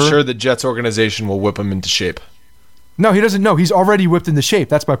his favor. I'm sure the Jets organization will whip him into shape. No, he doesn't know. He's already whipped into shape.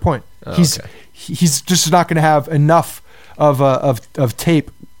 That's my point. He's just not going to have enough of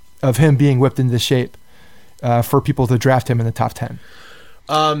tape of him being whipped into shape for people to draft him in the top 10.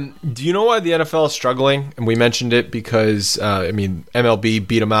 Do you know why the NFL is struggling? And we mentioned it because MLB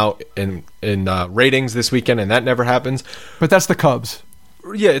beat them out in ratings this weekend, and that never happens. But that's the Cubs.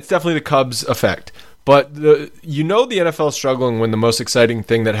 Yeah, it's definitely the Cubs effect. But the NFL is struggling when the most exciting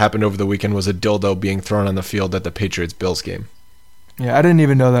thing that happened over the weekend was a dildo being thrown on the field at the Patriots-Bills game. Yeah, I didn't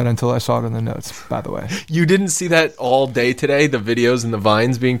even know that until I saw it in the notes, by the way. You didn't see that all day today, the videos and the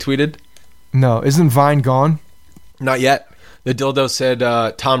vines being tweeted? No. Isn't Vine gone? Not yet. The dildo said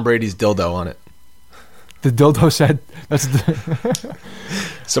Tom Brady's dildo on it. The dildo said...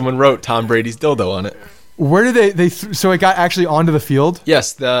 Someone wrote Tom Brady's dildo on it. Where did so it got actually onto the field?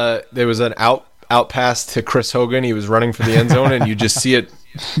 Yes, there was an out pass to Chris Hogan. He was running for the end zone, and you just see it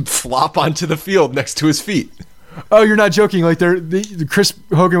flop onto the field next to his feet. Oh, you're not joking. Like Chris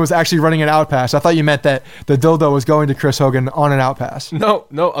Hogan was actually running an out pass. I thought you meant that the dildo was going to Chris Hogan on an out pass. No,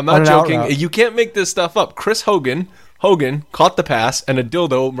 I'm not joking. You can't make this stuff up. Chris Hogan caught the pass, and a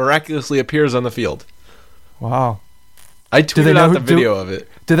dildo miraculously appears on the field. Wow. I tweeted out the video of it.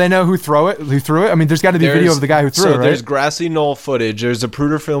 Do they know who threw it? I mean, there's got to be video of the guy who threw it, right? There's grassy knoll footage. There's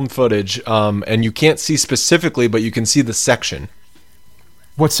Zapruder film footage, and you can't see specifically, but you can see the section.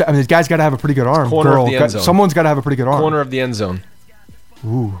 The guy's got to have a pretty good arm. Corner of the end zone. Someone's got to have a pretty good arm. Corner of the end zone.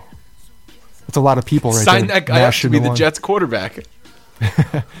 Ooh. That's a lot of people right Sign there. that guy up to be the Jets quarterback.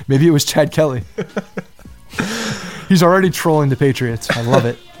 Maybe it was Chad Kelly. He's already trolling the Patriots. I love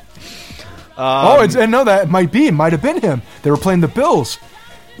it. That might have been him. They were playing the Bills.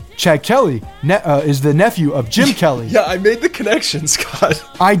 Chad Kelly is the nephew of Jim Kelly. Yeah, I made the connection, Scott.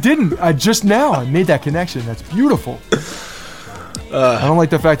 I didn't. I made that connection. That's beautiful. I don't like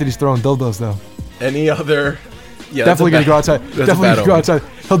the fact that he's throwing dildos, though. Any other? Yeah, definitely going to go outside. Definitely going to go outside.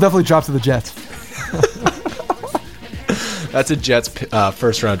 He'll definitely drop to the Jets. That's a Jets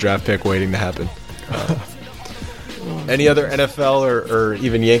first round draft pick waiting to happen. Any other NFL or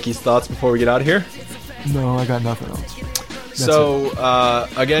even Yankees thoughts before we get out of here? No, I got nothing else.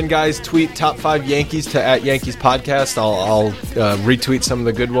 Again, guys, tweet top 5 Yankees to @YankeesPodcast. I'll retweet some of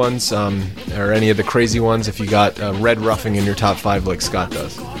the good ones or any of the crazy ones if you got red roughing in your top 5 like Scott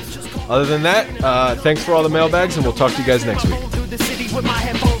does. Other than that, thanks for all the mailbags, and we'll talk to you guys next week.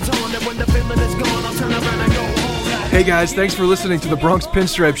 Hey guys, thanks for listening to the Bronx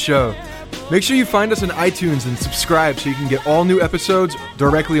Pinstripes Show. Make sure you find us on iTunes and subscribe so you can get all new episodes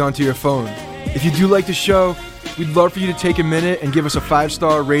directly onto your phone. If you do like the show, we'd love for you to take a minute and give us a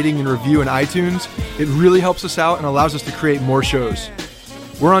 5-star rating and review in iTunes. It really helps us out and allows us to create more shows.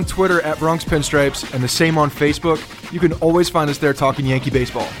 We're on Twitter @Bronx Pinstripes and the same on Facebook. You can always find us there talking Yankee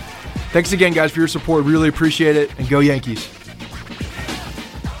baseball. Thanks again, guys, for your support. Really appreciate it, and go Yankees.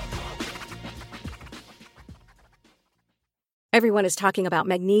 Everyone is talking about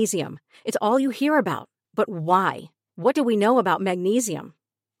magnesium. It's all you hear about. But why? What do we know about magnesium?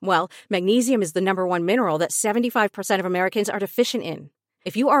 Well, magnesium is the #1 mineral that 75% of Americans are deficient in.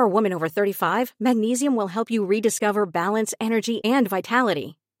 If you are a woman over 35, magnesium will help you rediscover balance, energy, and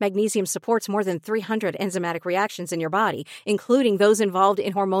vitality. Magnesium supports more than 300 enzymatic reactions in your body, including those involved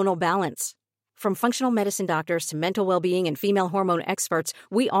in hormonal balance. From functional medicine doctors to mental well-being and female hormone experts,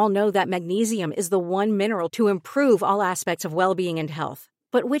 we all know that magnesium is the one mineral to improve all aspects of well-being and health.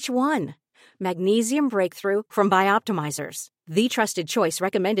 But which one? Magnesium Breakthrough from Bioptimizers, the trusted choice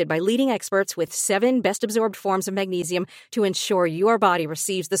recommended by leading experts with 7 best-absorbed forms of magnesium to ensure your body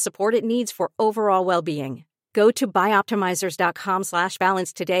receives the support it needs for overall well-being. Go to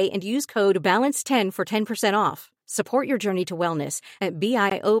bioptimizers.com/balance today and use code BALANCE10 for 10% off. Support your journey to wellness at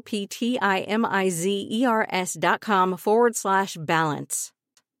bioptimizers.com/balance.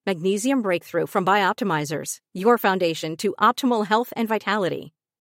 Magnesium Breakthrough from Bioptimizers, your foundation to optimal health and vitality.